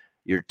happen.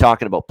 You're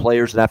talking about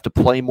players that have to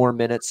play more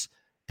minutes,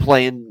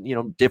 play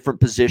in, different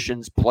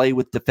positions, play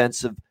with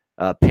defensive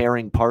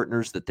pairing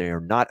partners that they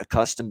are not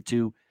accustomed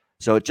to.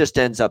 So it just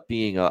ends up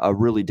being a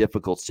really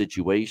difficult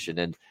situation.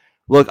 And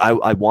look,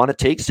 I want to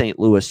take St.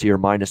 Louis here,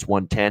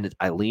 -110.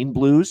 I lean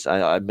Blues.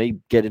 I may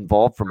get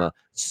involved from a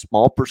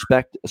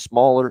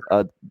smaller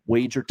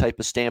wager type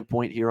of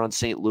standpoint here on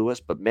St. Louis.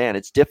 But, man,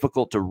 it's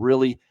difficult to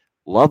really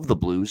love the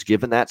Blues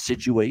given that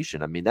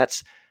situation. I mean,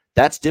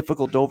 that's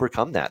difficult to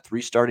overcome that.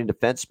 3 starting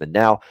defensemen.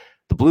 Now,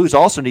 the Blues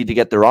also need to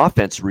get their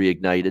offense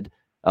reignited.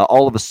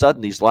 All of a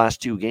sudden, these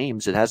last 2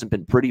 games, it hasn't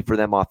been pretty for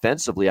them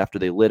offensively after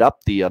they lit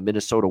up the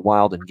Minnesota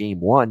Wild in game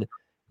 1,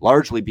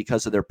 largely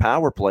because of their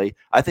power play.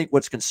 I think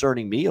what's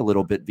concerning me a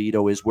little bit,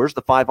 Vito, is where's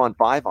the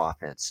 5-on-5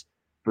 offense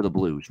for the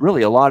Blues?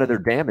 Really, a lot of their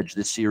damage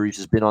this series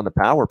has been on the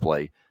power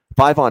play.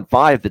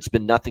 5-on-5, that's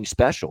been nothing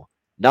special.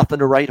 Nothing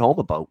to write home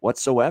about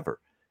whatsoever,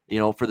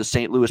 for the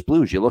St. Louis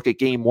Blues. You look at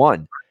game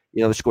 1.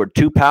 They scored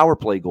 2 power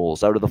play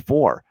goals out of the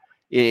 4.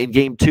 In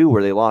game 2,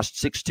 where they lost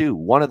 6-2,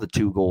 one of the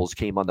 2 goals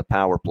came on the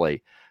power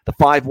play. The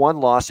 5-1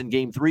 loss in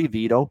game 3,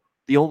 Vito,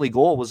 the only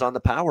goal was on the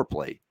power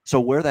play.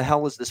 So where the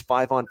hell is this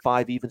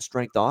 5-on-5 even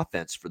strength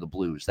offense for the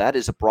Blues? That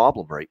is a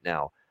problem right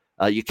now.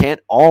 You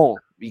can't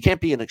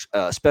be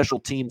a special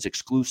teams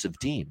exclusive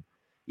team.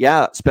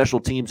 yeah,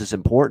 special teams is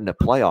important at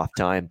playoff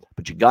time,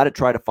 but you got to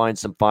try to find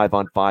some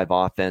 5-on-5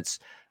 offense.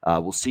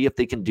 We'll see if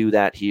they can do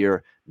that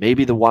here.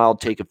 Maybe the Wild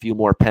take a few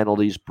more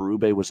penalties.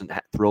 Berube wasn't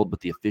thrilled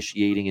with the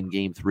officiating in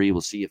Game 3.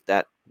 We'll see if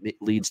that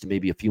leads to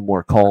maybe a few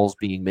more calls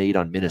being made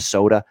on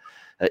Minnesota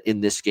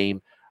in this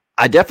game.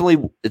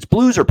 It's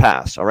Blues or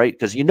pass, all right?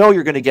 Because you know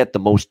you're going to get the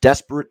most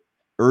desperate,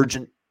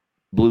 urgent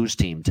Blues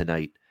team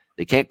tonight.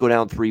 They can't go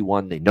down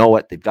 3-1. They know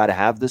it. They've got to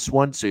have this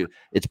one. So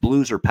it's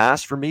Blues or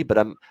pass for me, but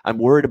I'm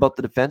worried about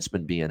the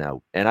defenseman being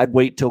out. And I'd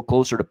wait till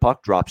closer to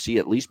puck drop. See,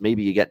 at least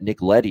maybe you get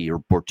Nick Leddy or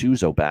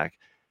Bortuzzo back.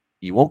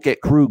 You won't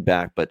get Krug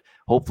back, but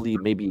hopefully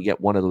maybe you get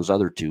one of those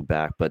other two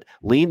back. But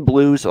lean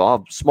Blues,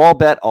 small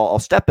bet. I'll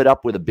step it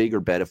up with a bigger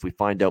bet if we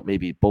find out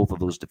maybe both of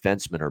those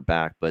defensemen are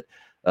back. But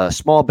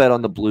small bet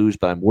on the Blues,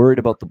 but I'm worried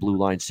about the blue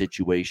line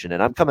situation.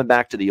 And I'm coming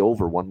back to the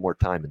over one more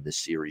time in this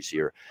series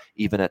here,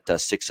 even at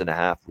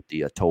 6.5 with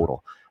the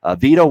total.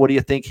 Vito, what do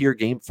you think here?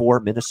 Game 4,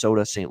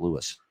 Minnesota, St.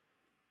 Louis.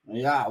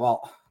 Yeah,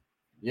 well,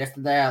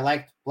 yesterday I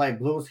liked to play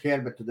Blues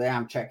here, but today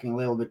I'm checking a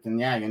little bit.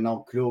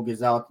 And Krug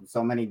is out and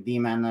so many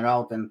D-men are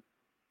out. And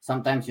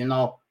sometimes,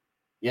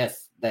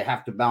 yes, they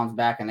have to bounce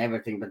back and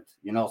everything, but,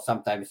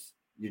 sometimes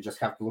you just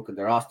have to look at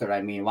the roster.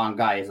 I mean, one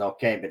guy is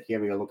okay, but here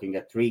we're looking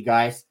at 3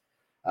 guys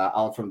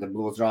out from the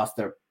Blues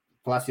roster.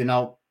 Plus,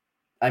 I'm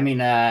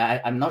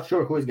not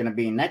sure who is going to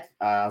be in net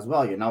as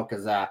well,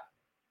 because,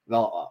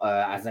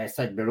 as I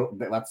said,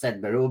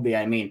 Berube,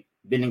 I mean,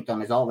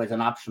 Binnington is always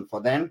an option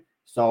for them.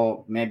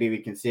 So maybe we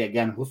can see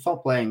again who's so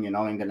playing, in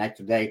the net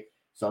today.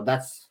 So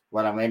that's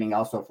what I'm waiting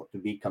also for to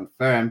be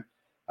confirmed.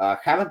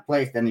 Haven't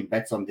placed any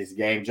bets on this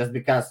game just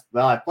because,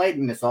 I played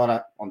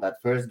Minnesota on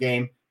that first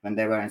game when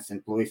they were in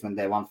St. Louis when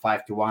they won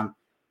 5-1.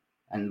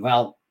 And,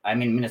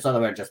 Minnesota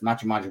were just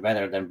much, much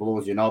better than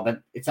Blues,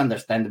 but it's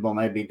understandable.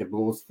 Maybe the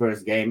Blues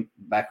first game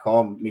back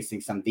home,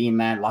 missing some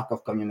D-man, lack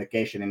of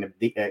communication in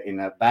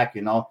the back,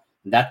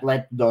 that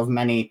led to those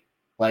many,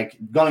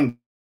 going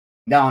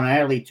down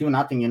early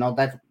 2-0,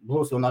 that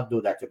Blues will not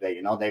do that today.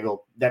 They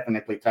will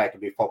definitely try to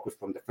be focused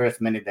from the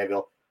first minute. They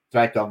will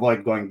try to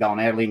avoid going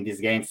down early in this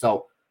game.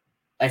 So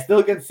I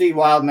still can see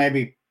Wild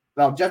maybe,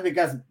 just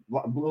because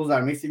Blues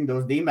are missing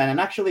those D-men. And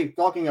actually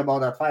talking about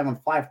that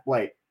 5-on-5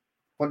 play,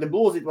 for the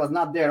Blues, it was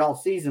not there all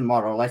season,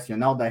 more or less.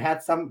 They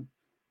had some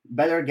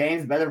better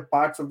games, better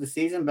parts of the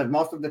season, but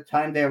most of the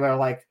time they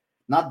were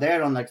not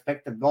there on the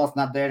expected goals,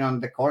 not there on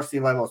the Corsi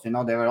levels. They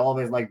were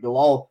always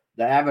below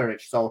the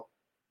average. So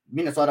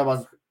Minnesota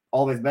was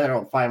always better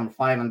on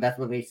 5-on-5, and that's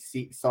what we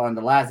saw in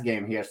the last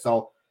game here.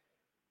 So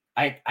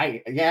I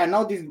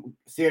know this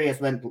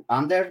series went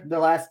under the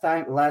last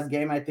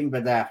game, I think,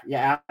 but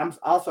I'm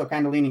also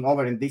kind of leaning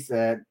over in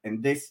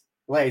this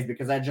place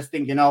because I just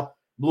think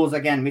Blues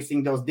again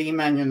missing those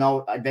D-men.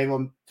 They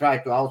will try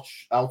to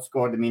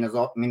outscore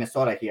the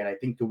Minnesota here, I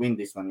think, to win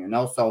this one.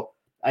 So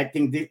I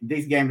think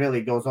this game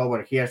really goes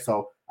over here.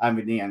 So I'm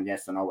with Ian,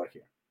 yes, and over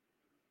here.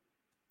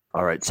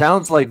 All right,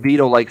 sounds like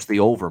Vito likes the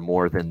over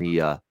more than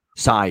the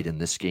side in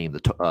this game,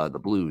 the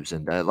Blues.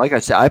 And like I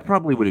said, I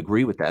probably would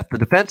agree with that. If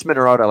the defensemen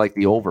are out, I like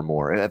the over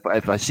more.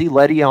 If I see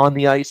Leddy on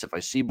the ice, if I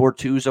see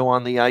Bortuzzo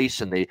on the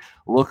ice, and they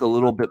look a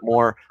little bit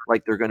more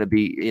like they're going to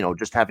be,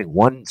 just having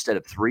 1 instead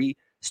of 3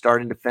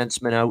 starting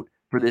defensemen out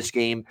for this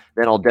game,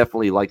 then I'll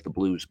definitely like the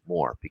Blues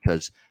more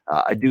because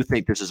I do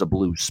think this is a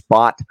Blues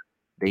spot.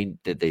 They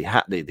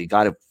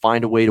got to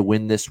find a way to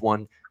win this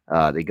one.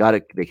 They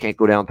can't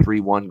go down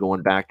 3-1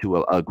 going back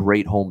to a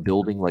great home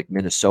building like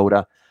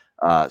Minnesota.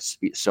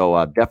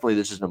 So definitely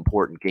this is an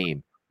important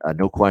game.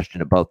 No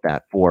question about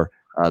that for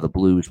the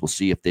Blues. We'll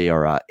see if they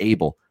are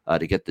able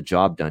to get the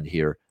job done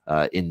here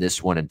in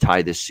this one and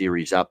tie this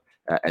series up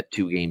at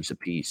 2 games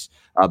apiece.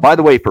 By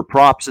the way, for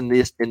props in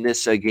this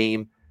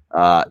game,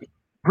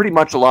 pretty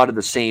much a lot of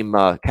the same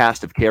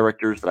cast of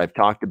characters that I've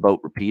talked about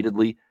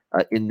repeatedly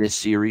in this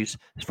series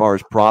as far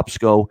as props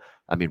go.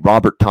 I mean,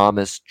 Robert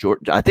Thomas,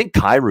 George, I think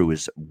Kyrou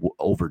is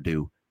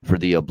overdue for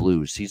the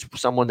Blues. He's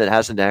someone that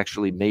hasn't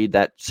actually made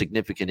that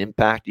significant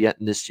impact yet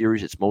in this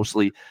series. It's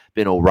mostly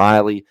been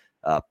O'Reilly,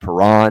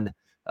 Perron,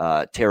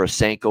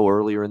 Tarasenko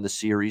earlier in the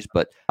series.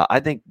 But I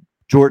think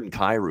Jordan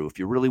Kyrou, if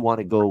you really want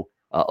to go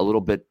a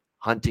little bit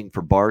hunting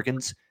for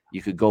bargains,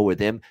 you could go with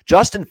him.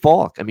 Justin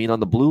Falk, on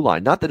the blue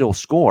line, not that he'll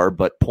score,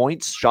 but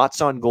points,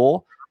 shots on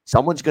goal,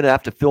 someone's going to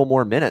have to fill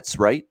more minutes,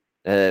 right?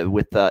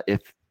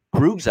 If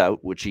Krug's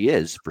out, which he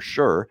is for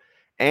sure,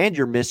 and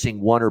you're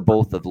missing one or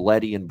both of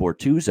Leddy and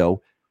Bortuzzo,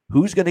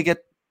 who's going to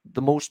get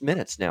the most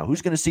minutes now?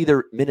 Who's going to see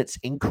their minutes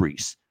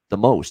increase the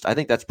most? I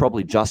think that's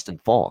probably Justin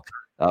Falk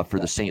for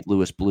the St.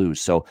 Louis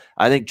Blues. So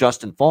I think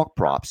Justin Falk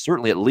props,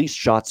 certainly at least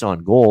shots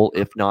on goal,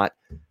 if not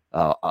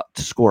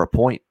to score a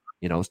point.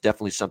 It's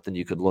definitely something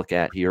you could look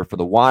at here. For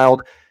the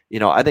Wild,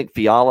 I think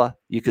Fiala,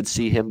 you could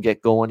see him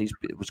get going.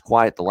 It was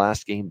quiet the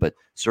last game, but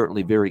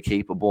certainly very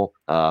capable.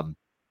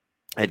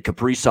 And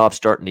Kaprizov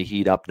starting to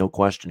heat up, no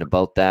question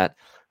about that.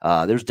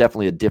 There's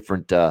definitely a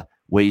different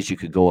ways you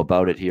could go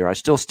about it here. I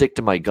still stick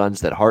to my guns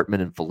that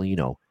Hartman and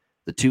Foligno,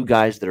 the 2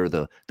 guys that are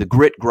the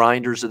grit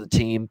grinders of the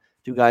team,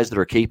 2 guys that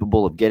are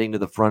capable of getting to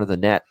the front of the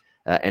net.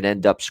 and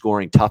end up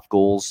scoring tough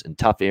goals in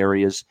tough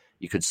areas,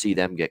 you could see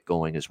them get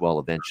going as well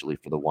eventually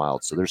for the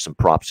Wild. So there's some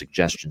prop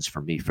suggestions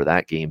for me for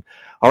that game.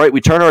 All right,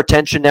 we turn our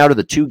attention now to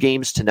the two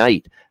games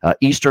tonight.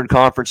 Eastern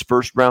Conference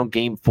first round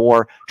game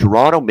 4,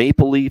 Toronto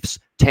Maple Leafs,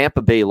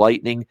 Tampa Bay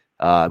Lightning.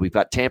 We've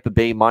got Tampa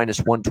Bay minus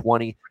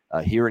 120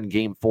 here in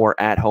game 4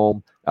 at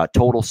home.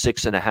 Total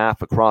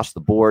 6.5 across the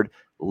board.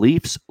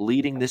 Leafs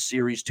leading this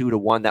series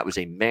 2-1. That was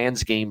a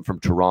man's game from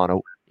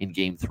Toronto in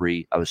game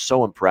 3. I was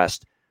so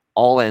impressed.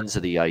 All ends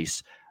of the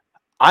ice.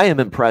 I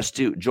am impressed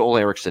too. Joel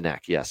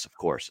Eriksson-Ek, yes, of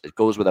course. It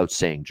goes without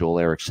saying. Joel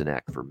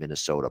Eriksson-Ek for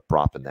Minnesota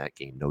prop in that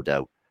game, no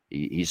doubt.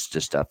 He's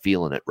just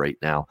feeling it right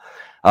now.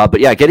 But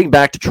yeah, getting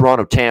back to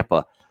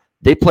Toronto-Tampa,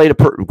 they played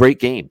a great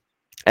game.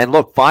 And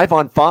look,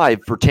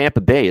 5-on-5 for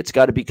Tampa Bay. It's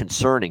got to be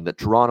concerning that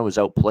Toronto has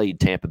outplayed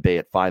Tampa Bay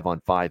at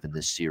 5-on-5 in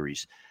this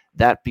series.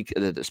 That,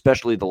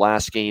 especially the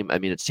last game, I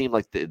mean, it seemed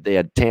like they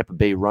had Tampa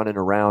Bay running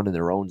around in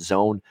their own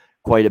zone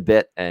quite a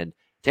bit. And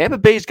Tampa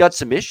Bay's got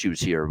some issues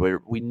here.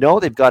 We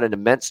know they've got an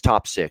immense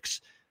top 6,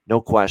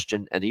 no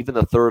question. And even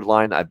the third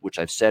line, which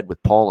I've said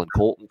with Paul and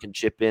Colton, can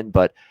chip in.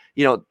 But,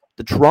 you know,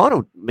 the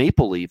Toronto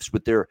Maple Leafs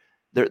with their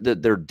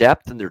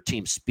depth and their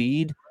team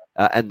speed,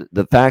 and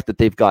the fact that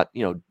they've got,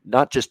 you know,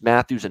 not just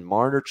Matthews and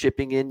Marner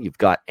chipping in, you've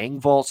got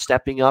Engvall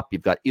stepping up,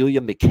 you've got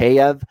Ilya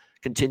Mikheyev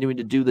continuing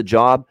to do the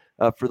job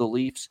for the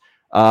Leafs.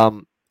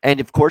 And,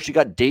 of course, you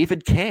got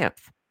David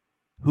Kampf,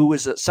 who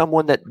is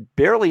someone that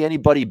barely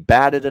anybody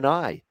batted an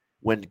eye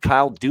when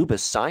Kyle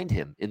Dubas signed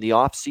him in the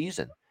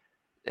offseason.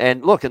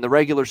 And look, in the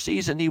regular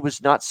season, he was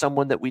not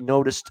someone that we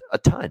noticed a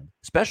ton,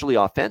 especially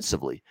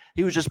offensively.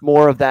 He was just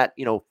more of that,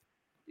 you know,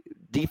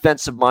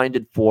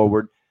 defensive-minded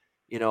forward,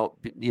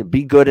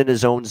 be good in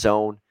his own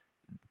zone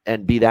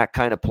and be that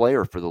kind of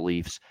player for the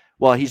Leafs.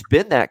 Well, he's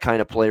been that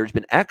kind of player. He's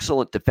been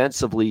excellent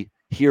defensively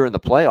here in the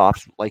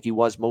playoffs like he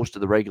was most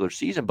of the regular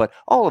season, but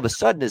all of a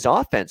sudden his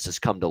offense has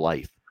come to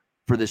life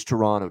for this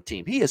Toronto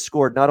team. He has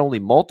scored not only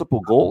multiple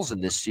goals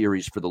in this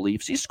series for the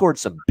Leafs, he's scored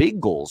some big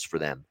goals for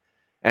them.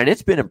 And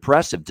it's been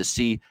impressive to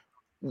see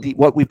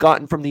what we've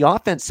gotten from the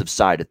offensive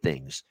side of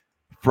things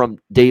from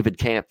David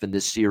Kampf in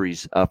this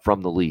series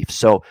from the Leafs.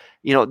 So,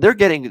 you know, they're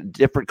getting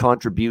different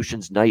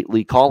contributions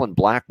nightly. Colin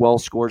Blackwell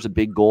scores a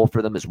big goal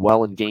for them as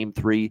well in game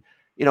 3.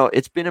 You know,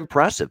 it's been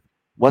impressive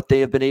what they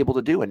have been able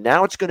to do. And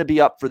now it's going to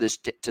be up for this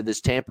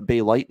Tampa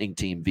Bay Lightning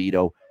team,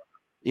 Vito.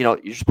 You know,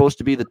 you're supposed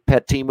to be the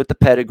pet team with the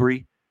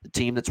pedigree, the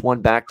team that's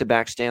won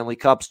back-to-back Stanley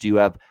Cups. Do you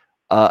have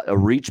a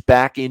reach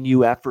back in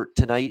you effort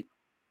tonight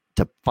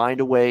to find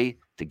a way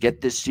to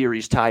get this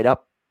series tied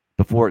up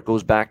before it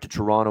goes back to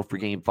Toronto for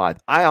game 5?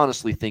 I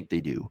honestly think they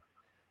do.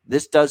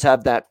 This does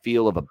have that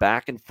feel of a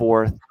back and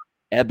forth,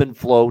 ebb and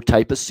flow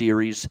type of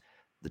series.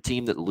 The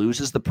team that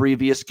loses the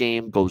previous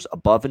game goes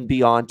above and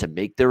beyond to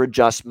make their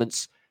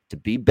adjustments, to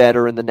be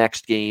better in the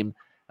next game.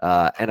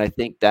 And I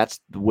think that's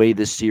the way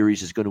this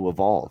series is going to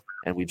evolve.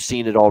 And we've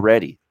seen it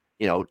already.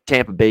 You know,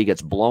 Tampa Bay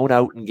gets blown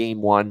out in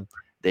game 1.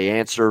 They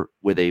answer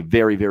with a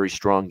very, very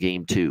strong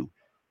game 2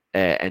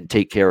 and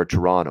take care of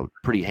Toronto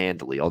pretty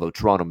handily, although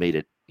Toronto made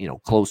it, you know,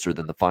 closer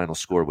than the final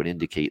score would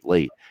indicate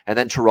late. And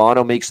then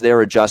Toronto makes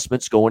their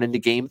adjustments going into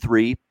game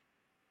 3.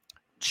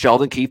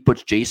 Sheldon Keefe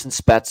puts Jason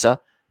Spezza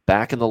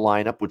back in the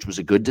lineup, which was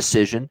a good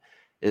decision.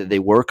 They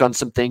work on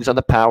some things on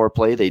the power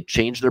play. They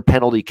changed their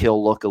penalty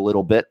kill look a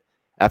little bit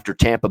after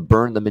Tampa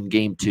burned them in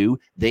game 2.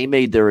 They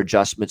made their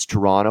adjustments,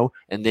 Toronto,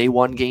 and they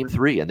won game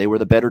 3, and they were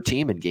the better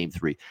team in game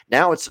 3.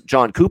 Now it's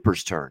John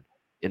Cooper's turn,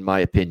 in my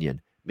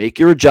opinion. Make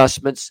your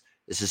adjustments.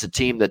 This is a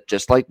team that,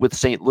 just like with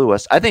St.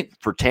 Louis, I think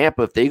for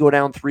Tampa, if they go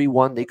down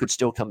 3-1, they could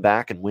still come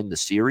back and win the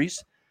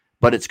series,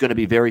 but it's going to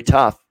be very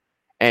tough.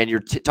 And you're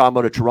talking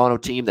about a Toronto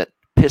team that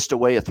pissed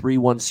away a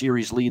 3-1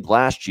 series lead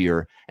last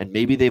year, and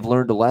maybe they've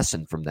learned a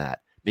lesson from that.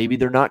 Maybe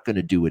they're not going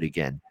to do it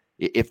again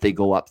if they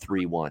go up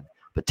 3-1.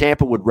 But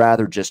Tampa would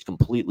rather just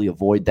completely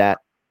avoid that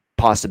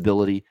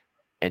possibility,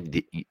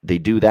 and they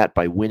do that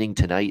by winning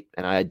tonight,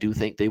 and I do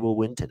think they will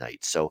win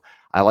tonight. So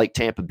I like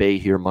Tampa Bay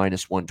here,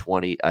 minus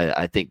 120.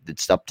 I think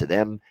it's up to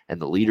them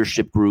and the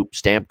leadership group,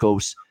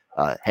 Stamkos,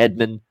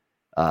 Hedman,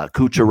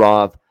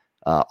 Kucherov,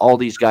 all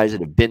these guys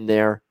that have been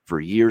there for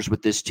years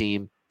with this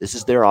team. This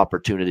is their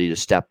opportunity to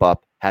step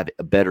up, have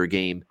a better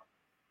game.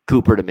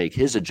 Cooper to make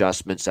his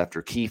adjustments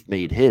after Keefe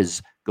made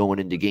his going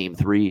into game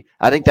 3.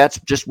 I think that's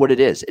just what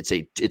it is.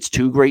 It's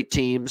two great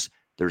teams.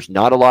 There's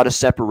not a lot of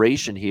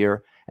separation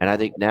here, and I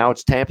think now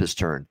it's Tampa's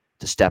turn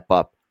to step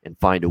up and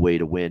find a way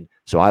to win.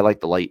 So I like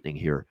the Lightning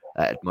here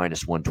at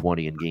minus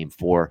 120 in game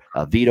 4.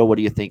 Vito, what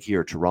do you think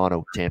here?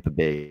 Toronto, Tampa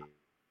Bay.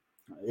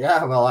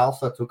 Yeah, well, I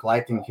also took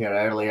Lightning here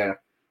earlier.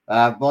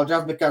 Well,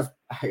 just because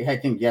I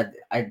think,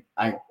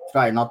 I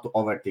try not to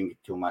overthink it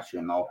too much,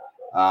 you know.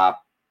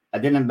 I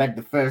didn't bet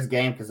the first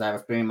game because I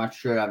was pretty much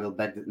sure I will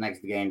bet the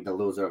next game, the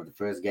loser of the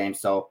first game.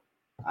 So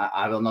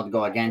I will not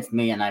go against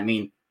me. And I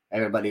mean,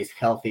 everybody's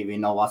healthy. We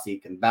know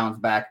Vasi can bounce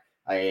back.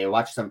 I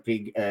watched some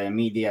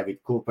media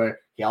with Cooper.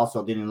 He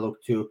also didn't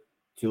look too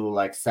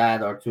like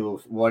sad or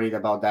too worried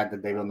about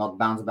that they will not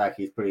bounce back.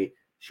 He's pretty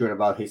sure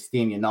about his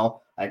team, you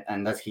know.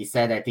 And as he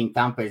said, I think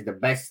Tampa is the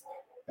best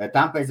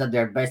Tampa is at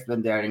their best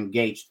when they're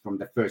engaged from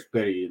the first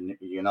period,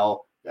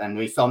 and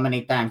we saw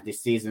many times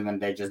this season when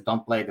they just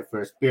don't play the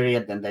first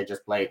period, then they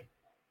just play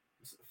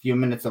a few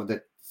minutes of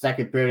the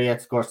second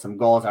period, score some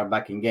goals, are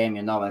back in game,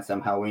 and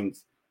somehow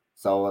wins.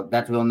 So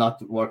that will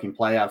not work in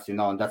playoffs,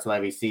 and that's why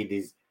we see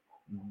these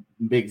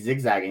big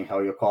zigzagging, how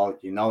you call it,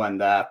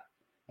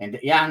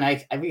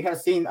 we have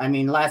seen,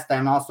 last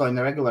time also in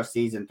the regular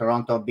season,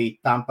 Toronto beat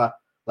Tampa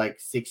like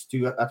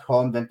 6-2 at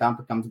home. Then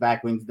Tampa comes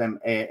back, wins them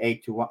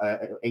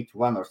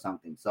 8-1 or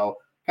something. So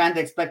kind of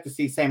expect to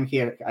see same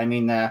here.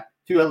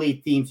 Two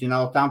elite teams,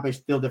 Tampa is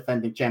still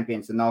defending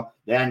champions,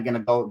 they aren't going to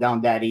go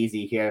down that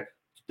easy here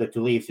to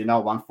Leafs,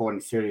 1-4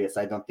 in series.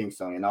 I don't think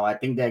so. I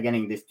think they're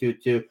getting this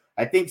 2-2.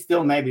 I think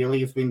still maybe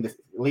Leafs win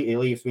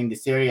the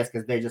series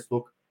because they just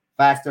look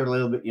faster a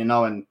little bit,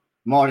 and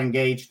more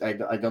engaged. I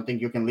don't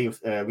think you can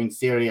win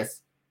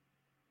series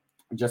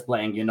just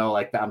playing,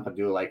 like Tampa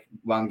do, like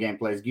one game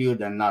plays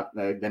good and not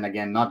then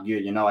again not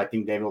good. I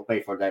think they will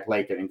pay for that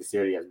later in the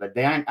series, but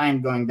they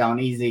aren't going down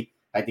easy.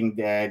 I think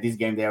this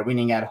game they are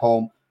winning at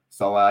home.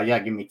 So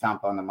give me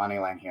Tampa on the money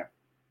line here.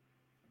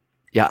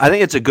 Yeah, I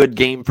think it's a good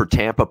game for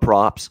Tampa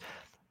props.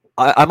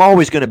 I'm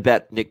always going to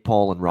bet Nick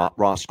Paul and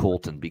Ross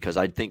Colton because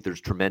I think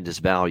there's tremendous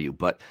value.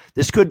 But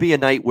this could be a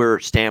night where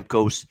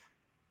Stamkos,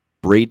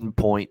 Braden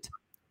Point,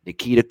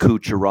 Nikita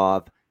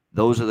Kucherov,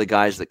 those are the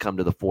guys that come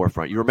to the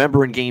forefront. You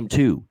remember in Game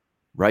 2,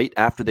 right?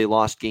 After they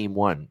lost Game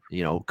 1,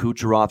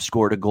 Kucherov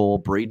scored a goal,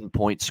 Braden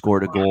Point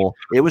scored a goal.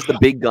 It was the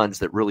big guns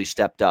that really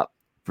stepped up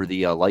for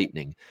the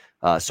Lightning.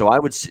 So I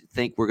would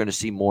think we're going to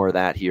see more of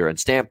that here. And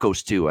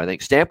Stamkos, too. I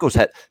think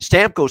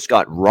Stamkos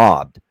got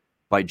robbed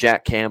by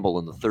Jack Campbell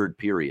in the third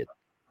period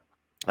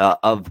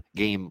of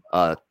Game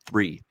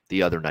 3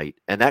 the other night.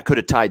 And that could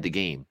have tied the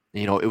game.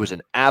 It was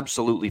an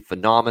absolutely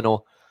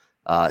phenomenal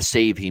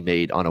save he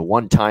made on a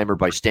one-timer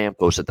by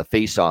Stamkos at the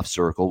face-off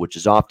circle, which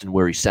is often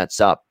where he sets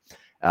up.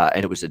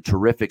 And it was a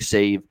terrific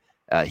save.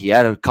 He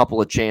had a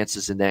couple of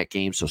chances in that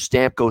game. So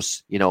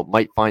Stamkos,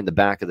 might find the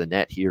back of the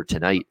net here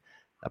tonight.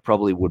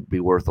 Probably would be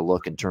worth a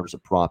look in terms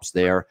of props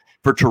there.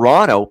 For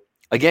Toronto,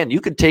 again,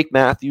 you can take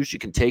Matthews, you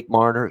can take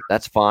Marner.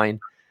 That's fine.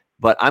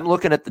 But I'm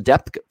looking at the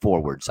depth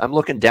forwards. I'm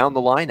looking down the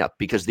lineup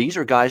because these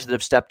are guys that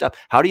have stepped up.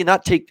 How do you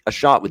not take a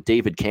shot with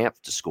David Kampf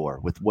to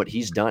score with what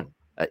he's done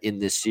in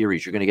this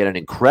series? You're going to get an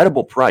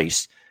incredible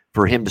price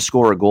for him to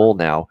score a goal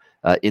now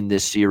in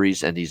this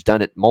series, and he's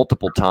done it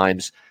multiple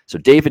times. So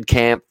David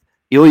Kampf,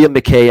 Ilya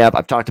Mikheyev.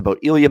 I've talked about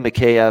Ilya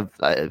Mikheyev.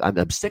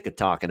 I'm sick of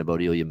talking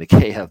about Ilya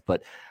Mikheyev,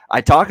 but I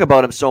talk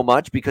about him so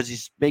much because he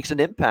makes an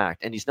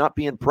impact, and he's not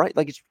being priced.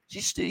 Like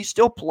he's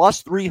still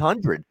plus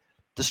 300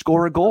 to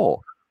score a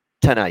goal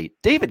tonight.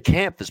 David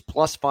Kampf is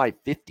plus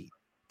 550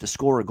 to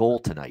score a goal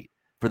tonight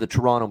for the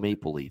Toronto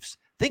Maple Leafs.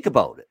 Think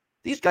about it.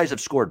 These guys have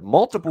scored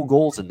multiple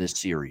goals in this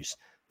series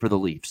for the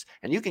Leafs,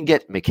 and you can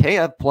get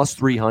Mikheyev plus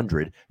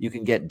 300. You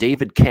can get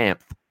David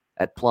Kampf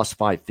at plus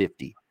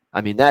 550.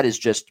 That is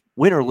just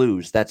win or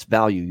lose. That's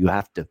value you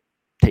have to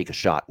take a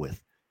shot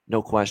with.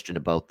 No question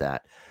about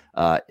that.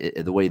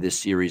 The way this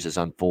series is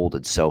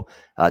unfolded. So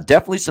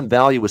definitely some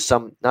value with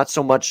some, not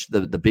so much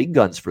the big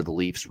guns for the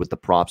Leafs with the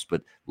props,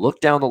 but look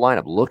down the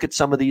lineup. Look at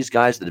some of these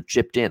guys that have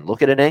chipped in.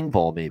 Look at an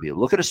Engvall maybe.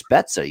 Look at a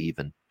Spezza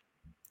even.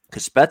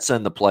 Because Spezza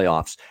in the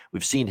playoffs,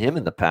 we've seen him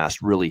in the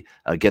past really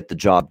get the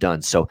job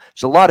done. So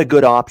there's a lot of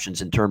good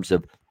options in terms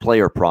of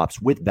player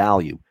props with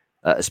value,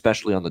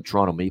 especially on the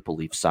Toronto Maple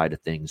Leafs side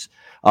of things.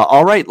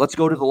 All right, let's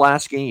go to the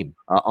last game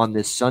on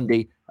this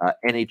Sunday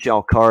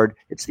NHL card.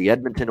 It's the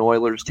Edmonton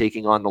Oilers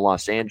taking on the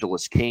Los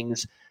Angeles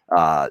Kings.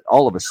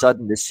 All of a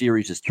sudden, this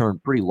series has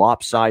turned pretty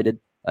lopsided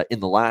in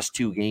the last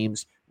two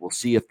games. We'll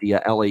see if the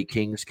LA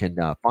Kings can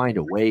find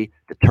a way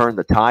to turn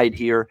the tide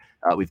here.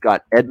 We've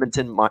got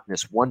Edmonton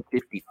minus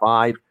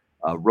 155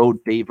 road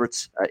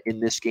favorites in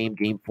this game.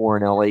 Game 4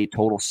 in LA,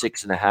 total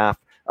 6.5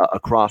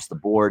 across the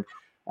board.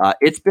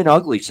 It's been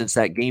ugly since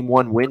that Game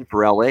 1 win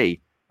for LA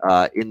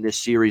in this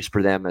series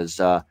for them. As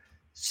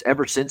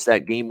ever since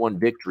that Game 1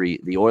 victory,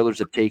 the Oilers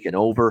have taken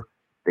over.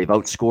 They've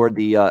outscored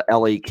the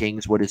LA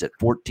Kings,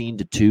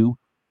 14-2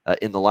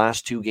 in the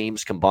last two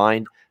games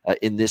combined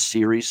in this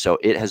series. So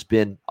it has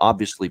been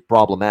obviously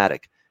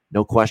problematic,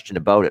 no question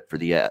about it, for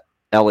the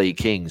LA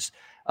Kings.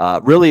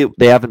 Really,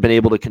 they haven't been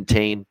able to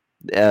contain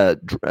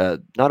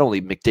not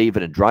only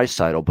McDavid and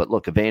Draisaitl, but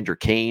look, Evander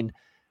Kane,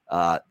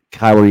 Kyle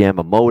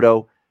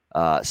Yamamoto,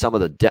 some of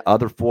the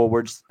other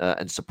forwards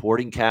and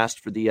supporting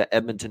cast for the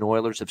Edmonton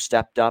Oilers have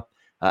stepped up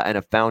and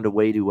have found a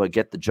way to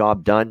get the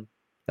job done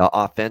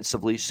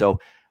offensively. So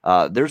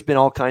there's been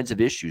all kinds of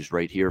issues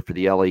right here for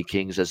the LA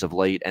Kings as of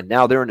late. And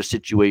now they're in a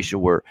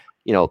situation where,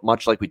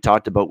 much like we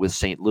talked about with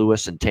St.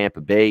 Louis and Tampa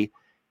Bay,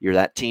 you're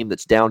that team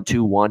that's down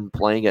 2-1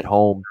 playing at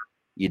home.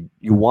 You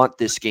want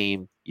this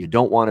game. You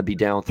don't want to be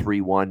down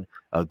 3-1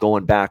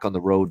 going back on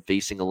the road,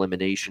 facing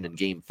elimination in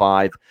Game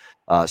 5.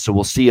 So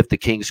we'll see if the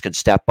Kings can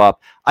step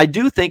up. I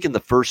do think in the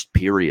first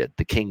period,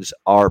 the Kings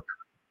are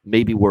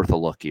maybe worth a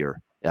look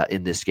here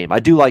in this game. I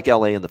do like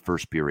LA in the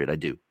first period. I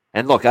do.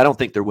 And look, I don't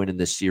think they're winning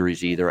this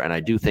series either. And I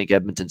do think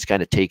Edmonton's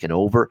kind of taken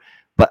over.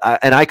 But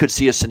I could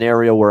see a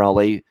scenario where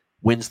LA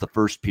wins the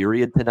first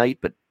period tonight,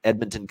 but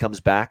Edmonton comes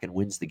back and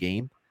wins the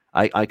game.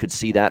 I could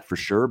see that for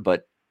sure,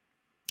 but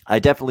I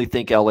definitely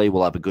think LA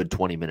will have a good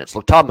 20 minutes.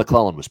 Look, Todd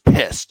McClellan was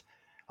pissed,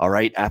 all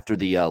right, after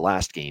the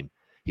last game.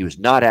 He was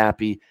not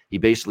happy. He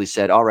basically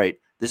said, all right,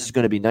 this is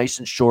going to be nice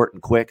and short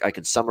and quick. I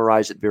can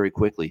summarize it very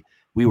quickly.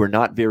 We were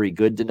not very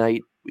good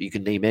tonight. You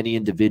can name any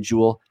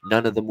individual.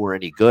 None of them were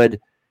any good.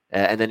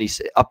 And then he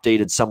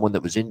updated someone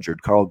that was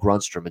injured, Carl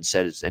Grunstrom, and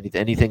said, is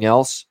anything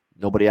else?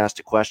 Nobody asked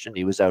a question.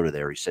 He was out of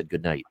there. He said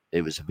good night.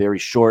 It was a very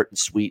short and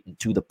sweet and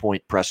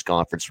to-the-point press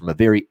conference from a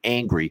very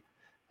angry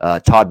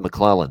Todd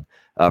McClellan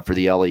for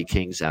the LA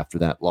Kings after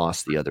that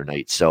loss the other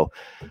night. So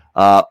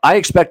I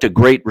expect a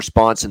great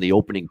response in the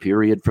opening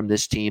period from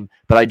this team,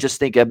 but I just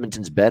think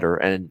Edmonton's better.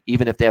 And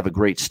even if they have a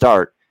great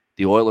start,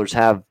 the Oilers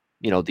have,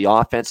 the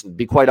offense. And to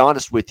be quite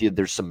honest with you,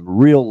 there's some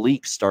real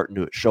leaks starting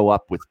to show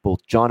up with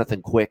both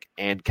Jonathan Quick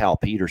and Cal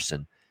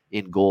Peterson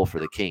in goal for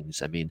the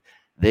Kings. I mean,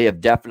 they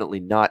have definitely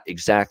not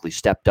exactly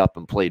stepped up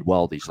and played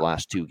well these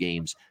last two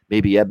games.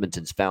 Maybe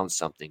Edmonton's found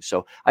something.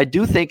 So I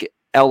do think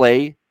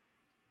LA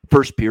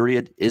first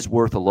period is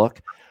worth a look,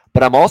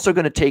 but I'm also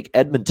going to take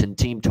Edmonton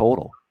team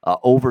total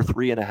over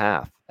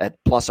 3.5 at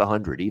plus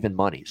 100, even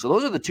money. So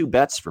those are the two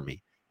bets for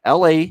me.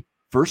 LA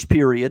first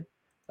period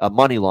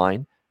money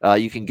line.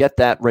 You can get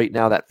that right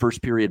now, that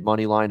first period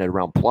money line at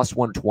around plus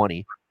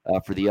 120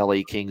 for the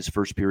LA Kings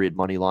first period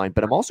money line.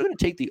 But I'm also going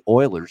to take the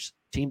Oilers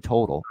team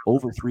total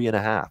over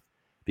 3.5.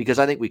 Because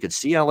I think we could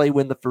see LA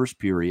win the first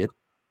period,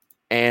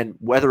 and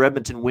whether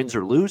Edmonton wins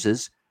or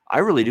loses, I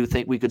really do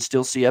think we could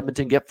still see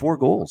Edmonton get 4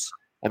 goals.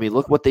 I mean,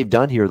 look what they've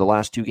done here the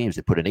last 2 games.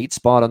 They put an 8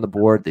 spot on the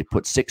board. They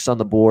put 6 on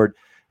the board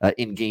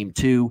in game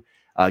 2.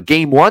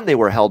 Game 1, they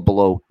were held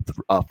below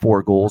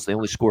 4 goals. They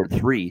only scored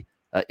 3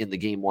 in the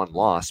game 1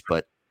 loss,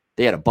 but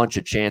they had a bunch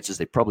of chances.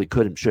 They probably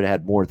could and should have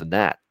had more than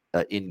that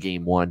in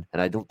game 1,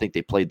 and I don't think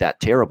they played that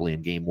terribly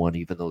in game 1,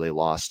 even though they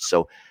lost.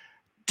 So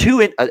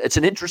it's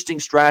an interesting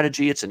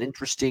strategy. It's an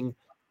interesting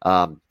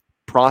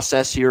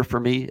process here for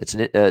me. It's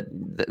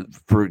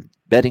for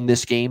betting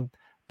this game,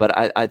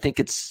 but I think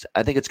it's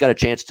got a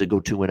chance to go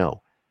 2-0,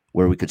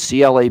 where we could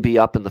see LA be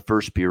up in the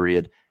first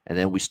period, and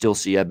then we still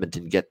see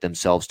Edmonton get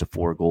themselves to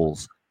 4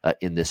 goals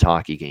in this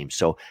hockey game.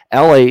 So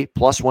LA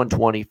plus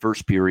 120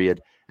 first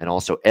period, and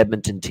also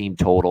Edmonton team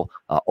total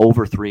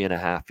over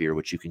 3.5 here,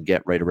 which you can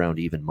get right around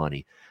even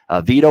money.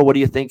 Vito, what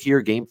do you think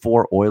here? Game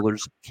 4,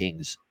 Oilers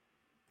Kings.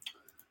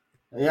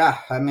 Yeah,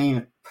 I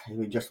mean,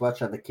 we just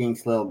watched the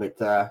Kings a little bit.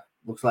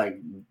 Looks like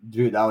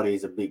Drew Doughty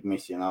is a big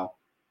miss,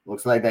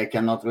 Looks like they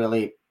cannot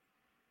really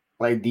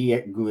play D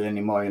good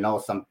anymore,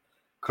 Some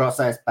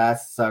cross-ice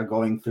passes are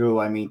going through.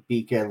 I mean,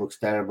 PK looks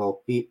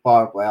terrible.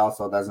 Power play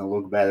also doesn't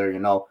look better,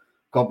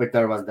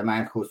 Kopitar was the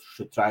man who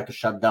should try to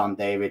shut down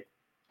David.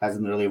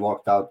 Hasn't really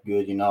worked out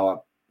good,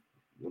 but,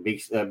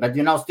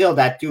 still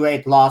that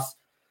 2-8 loss,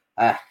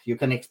 you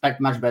can expect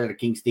much better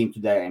Kings team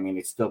today. I mean,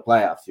 it's still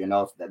playoffs,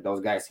 that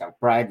those guys have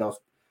pride. Those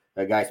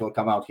guys will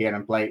come out here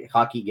and play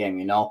hockey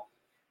game,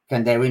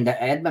 Can they win the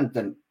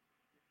Edmonton?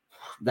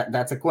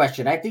 That's a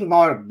question. I think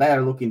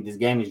better looking this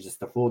game is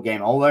just a full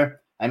game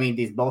over. I mean,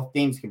 these both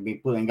teams can be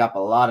putting up a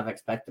lot of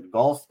expected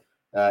goals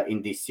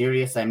in this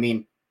series. I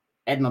mean,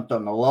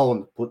 Edmonton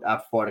alone put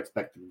up 4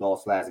 expected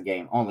goals last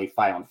game, only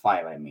 5-on-5,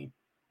 I mean.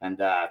 And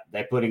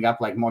they're putting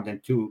up like more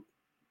than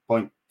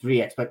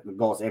 2.3 expected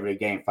goals every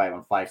game,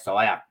 5-on-5. So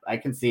I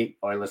can see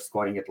Oilers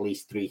scoring at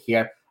least 3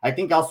 here. I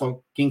think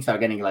also Kings are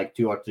getting like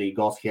 2 or 3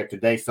 goals here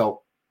today.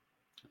 So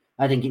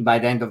I think by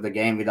the end of the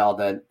game, with all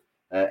the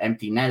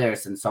empty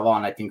netters and so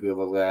on, I think we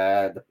will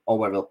the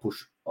over will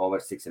push over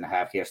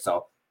 6.5 here.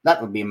 So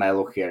that would be my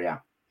look here. Yeah.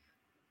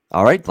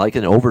 All right, like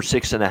an over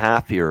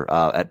 6.5 here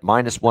at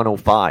minus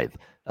 105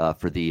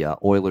 for the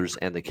Oilers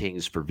and the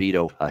Kings for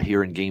Vito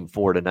here in Game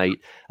 4 tonight.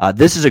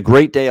 This is a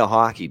great day of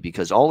hockey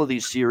because all of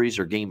these series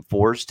are Game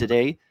 4s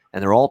today,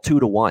 and they're all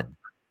 2-1.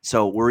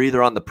 So we're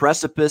either on the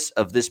precipice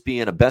of this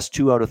being a best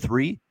 2 out of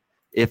 3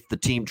 if the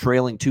team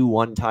trailing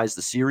 2-1 ties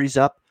the series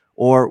up,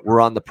 or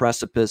we're on the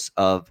precipice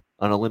of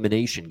an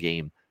elimination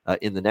game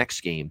in the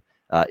next game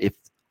if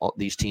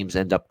these teams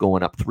end up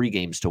going up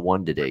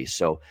 3-1 today.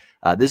 So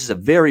this is a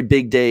very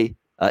big day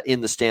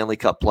in the Stanley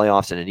Cup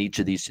playoffs and in each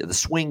of these, the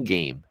swing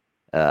game,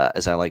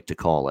 as I like to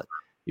call it.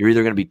 You're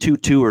either going to be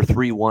 2-2 or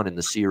 3-1 in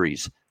the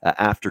series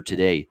after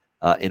today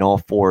in all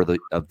 4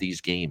 of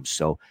these games.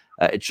 So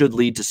it should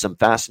lead to some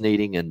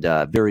fascinating and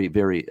very,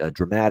 very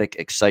dramatic,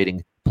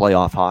 exciting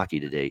playoff hockey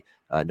today.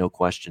 No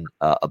question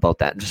about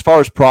that. And as far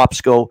as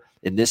props go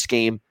in this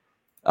game,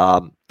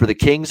 for the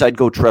Kings, I'd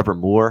go Trevor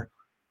Moore.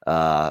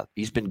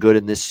 He's been good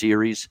in this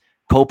series.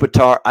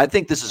 Kopitar, I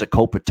think this is a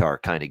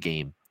Kopitar kind of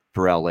game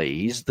for LA.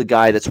 He's the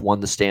guy that's won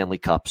the Stanley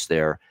Cups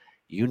there.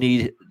 You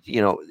need,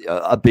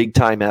 a big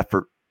time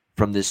effort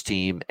from this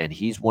team, and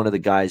he's one of the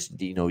guys,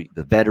 the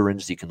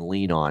veterans you can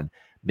lean on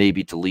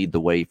maybe to lead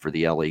the way for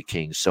the LA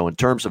Kings. So in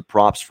terms of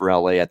props for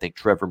LA, I think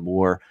Trevor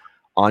Moore,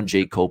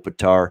 Andrei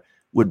Kopitar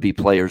would be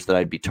players that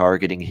I'd be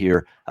targeting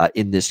here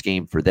in this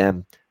game for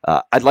them.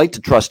 I'd like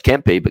to trust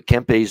Kempe, but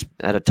Kempe's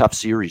had a tough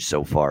series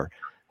so far.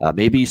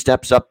 Maybe he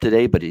steps up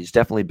today, but he's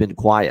definitely been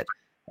quiet.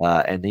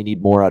 And they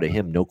need more out of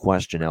him, no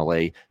question,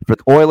 LA. For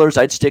the Oilers,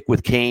 I'd stick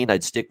with Kane.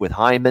 I'd stick with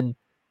Hyman,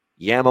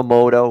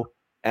 Yamamoto,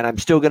 and I'm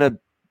still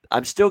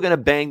gonna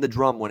bang the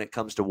drum when it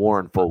comes to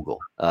Warren Fogle,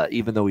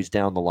 even though he's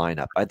down the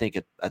lineup. I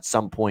think at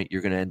some point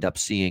you're going to end up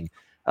seeing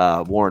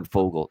Warren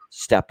Fogle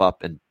step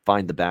up and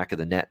find the back of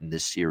the net in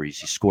this series.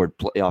 He scored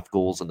playoff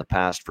goals in the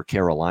past for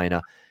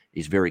Carolina.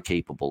 He's very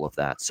capable of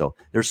that. So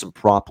there's some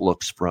prop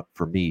looks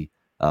for me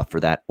for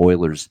that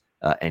Oilers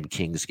and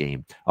Kings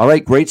game. All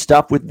right, great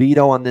stuff with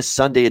Vito on this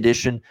Sunday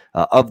edition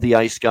of the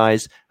Ice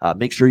Guys.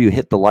 Make sure you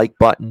hit the like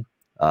button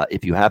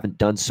if you haven't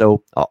done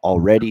so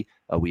already.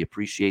 We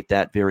appreciate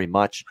that very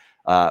much.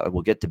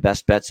 We'll get to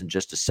best bets in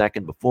just a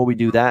second. Before we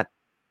do that,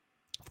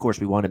 of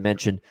course, we want to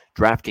mention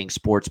DraftKings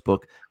Sportsbook,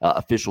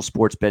 official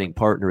sports betting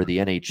partner of the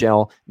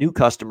NHL. New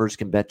customers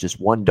can bet just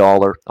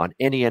 $1 on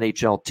any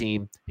NHL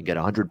team and get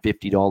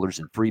 $150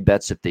 in free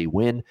bets if they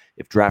win.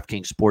 If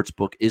DraftKings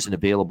Sportsbook isn't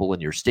available in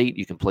your state,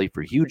 you can play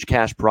for huge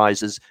cash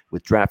prizes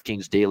with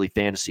DraftKings daily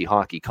fantasy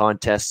hockey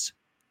contests.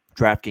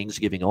 DraftKings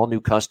giving all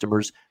new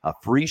customers a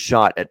free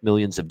shot at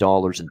millions of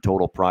dollars in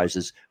total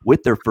prizes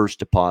with their first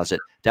deposit.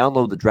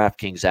 Download the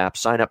DraftKings app,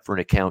 sign up for an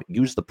account,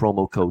 use the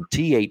promo code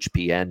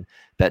THPN,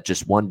 bet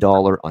just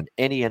 $1 on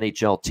any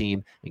NHL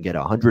team, and get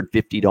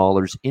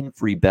 $150 in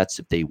free bets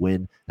if they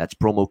win. That's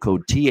promo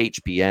code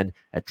THPN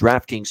at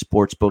DraftKings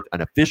Sportsbook,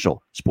 an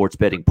official sports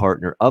betting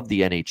partner of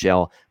the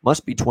NHL.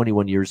 Must be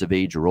 21 years of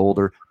age or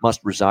older,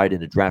 must reside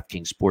in a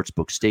DraftKings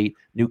Sportsbook state,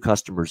 new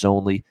customers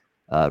only.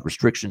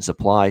 Restrictions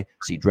apply.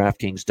 See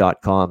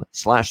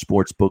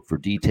DraftKings.com/sportsbook for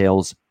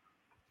details.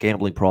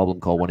 Gambling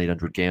problem, call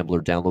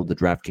 1-800-GAMBLER. Download the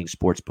DraftKings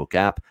Sportsbook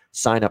app,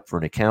 sign up for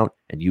an account,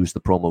 and use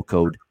the promo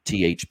code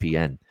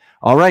THPN.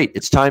 All right,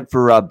 it's time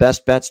for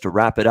best bets to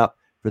wrap it up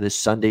for this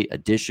Sunday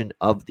edition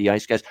of the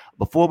Ice Guys.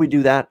 Before we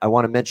do that, I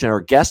want to mention our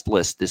guest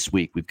list this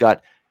week. We've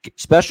got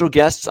special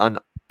guests on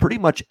pretty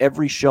much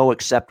every show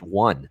except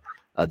one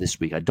this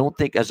week. I don't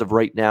think as of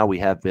right now we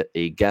have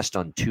a guest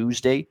on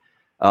Tuesday.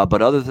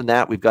 But other than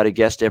that, we've got a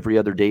guest every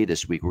other day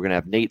this week. We're going to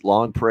have Nate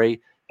Longpre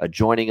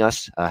joining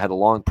us. Had a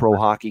long pro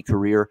hockey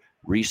career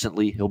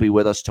recently. He'll be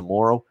with us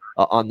tomorrow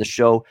on the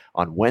show.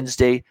 On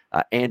Wednesday,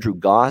 Andrew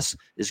Goss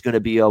is going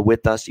to be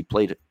with us. He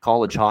played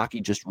college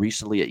hockey just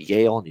recently at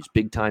Yale, and he's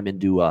big time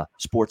into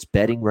sports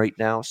betting right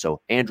now.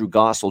 So Andrew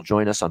Goss will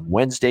join us on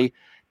Wednesday.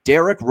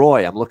 Derek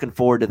Roy, I'm looking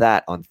forward to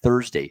that on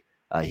Thursday.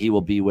 He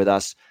will be with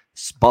us.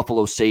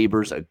 Buffalo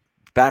Sabres,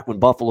 back when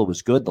Buffalo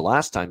was good, the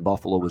last time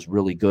Buffalo was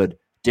really good,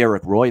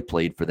 Derek Roy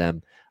played for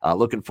them.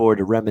 Looking forward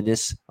to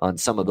reminisce on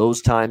some of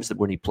those times that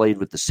when he played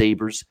with the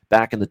Sabres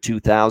back in the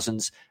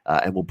 2000s,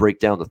 and we'll break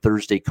down the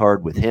Thursday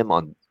card with him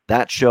on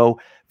that show.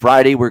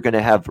 Friday, we're going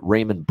to have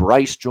Raymond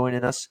Bryce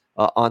joining us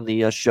on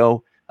the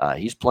show.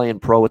 He's playing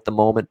pro at the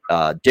moment.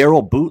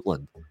 Daryl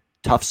Bootland,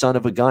 tough son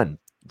of a gun,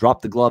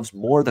 dropped the gloves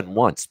more than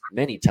once,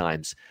 many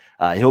times.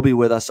 He'll be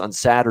with us on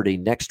Saturday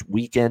next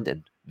weekend,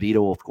 and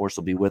Vito, of course,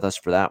 will be with us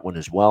for that one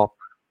as well.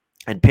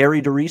 And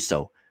Perry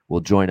DeRiso will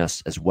join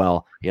us as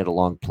well. He had a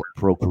long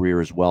pro career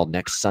as well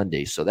next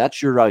Sunday. So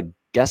that's your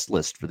guest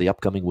list for the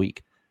upcoming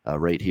week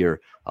right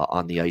here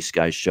on the Ice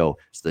Guys show.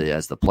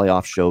 As the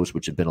playoff shows,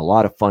 which have been a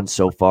lot of fun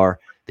so far,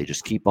 they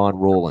just keep on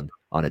rolling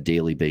on a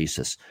daily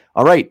basis.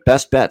 All right,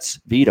 best bets.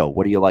 Vito,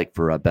 what do you like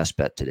for a best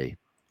bet today?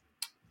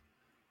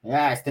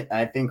 Yeah,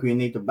 I think we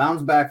need to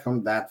bounce back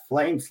from that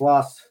Flames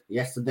loss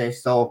yesterday.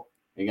 So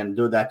we're going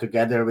to do that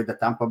together with the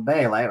Tampa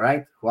Bay,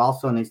 right? Who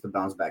also needs to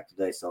bounce back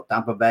today. So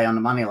Tampa Bay on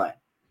the money line.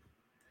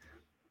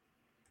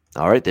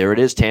 All right, there it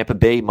is. Tampa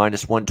Bay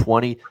minus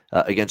 120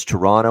 against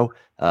Toronto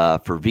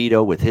for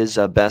Vito with his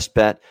best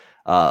bet.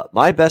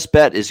 My best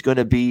bet is going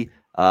to be,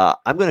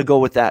 I'm going to go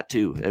with that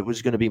too. It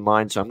was going to be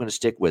mine, so I'm going to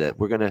stick with it.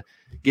 We're going to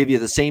give you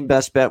the same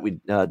best bet. We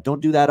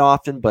don't do that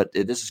often, but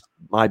this is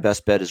my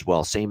best bet as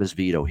well. Same as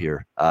Vito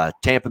here.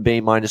 Tampa Bay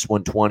minus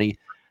 120.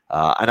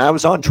 And I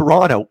was on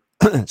Toronto.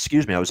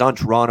 Excuse me. I was on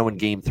Toronto in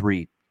Game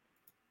 3.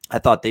 I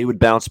thought they would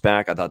bounce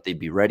back. I thought they'd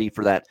be ready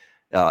for that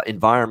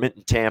environment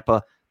in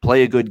Tampa.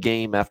 Play a good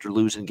game after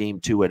losing Game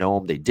 2 at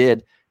home. They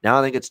did. Now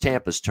I think it's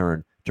Tampa's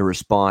turn to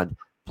respond.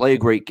 Play a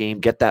great game.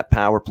 Get that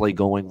power play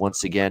going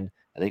once again.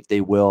 I think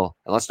they will.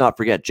 And let's not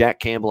forget, Jack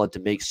Campbell had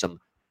to make some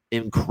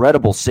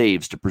incredible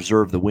saves to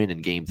preserve the win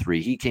in Game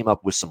 3. He came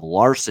up with some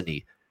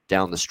larceny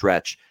down the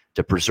stretch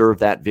to preserve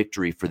that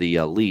victory for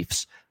the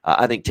Leafs.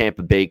 I think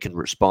Tampa Bay can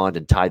respond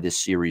and tie this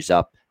series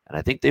up, and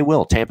I think they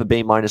will. Tampa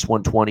Bay minus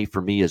 120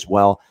 for me as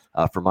well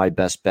for my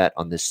best bet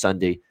on this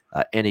Sunday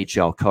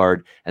NHL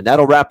card. And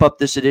that'll wrap up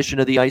this edition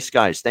of the Ice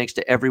Guys. Thanks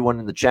to everyone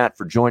in the chat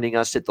for joining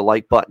us. Hit the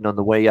like button on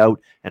the way out.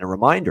 And a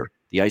reminder,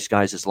 the Ice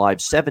Guys is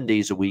live 7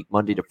 days a week,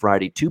 Monday to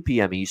Friday, 2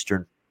 p.m.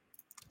 Eastern,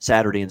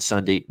 Saturday and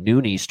Sunday,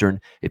 noon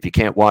Eastern. If you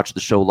can't watch the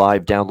show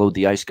live, download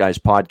the Ice Guys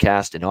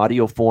podcast in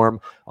audio form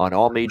on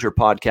all major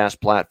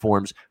podcast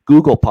platforms,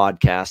 Google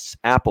Podcasts,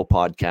 Apple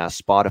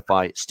Podcasts,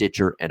 Spotify,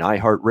 Stitcher, and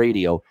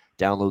iHeartRadio.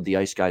 Download the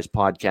Ice Guys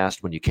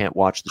podcast when you can't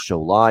watch the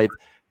show live.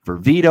 For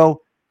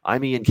Vito,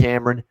 I'm Ian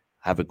Cameron.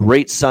 have a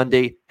great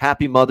Sunday.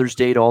 Happy Mother's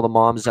Day to all the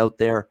moms out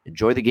there.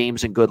 Enjoy the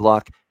games and good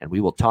luck. And we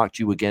will talk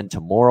to you again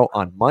tomorrow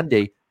on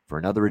Monday for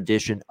another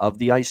edition of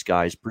the Ice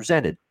Guys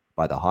presented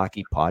by the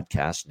Hockey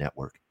Podcast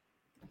Network.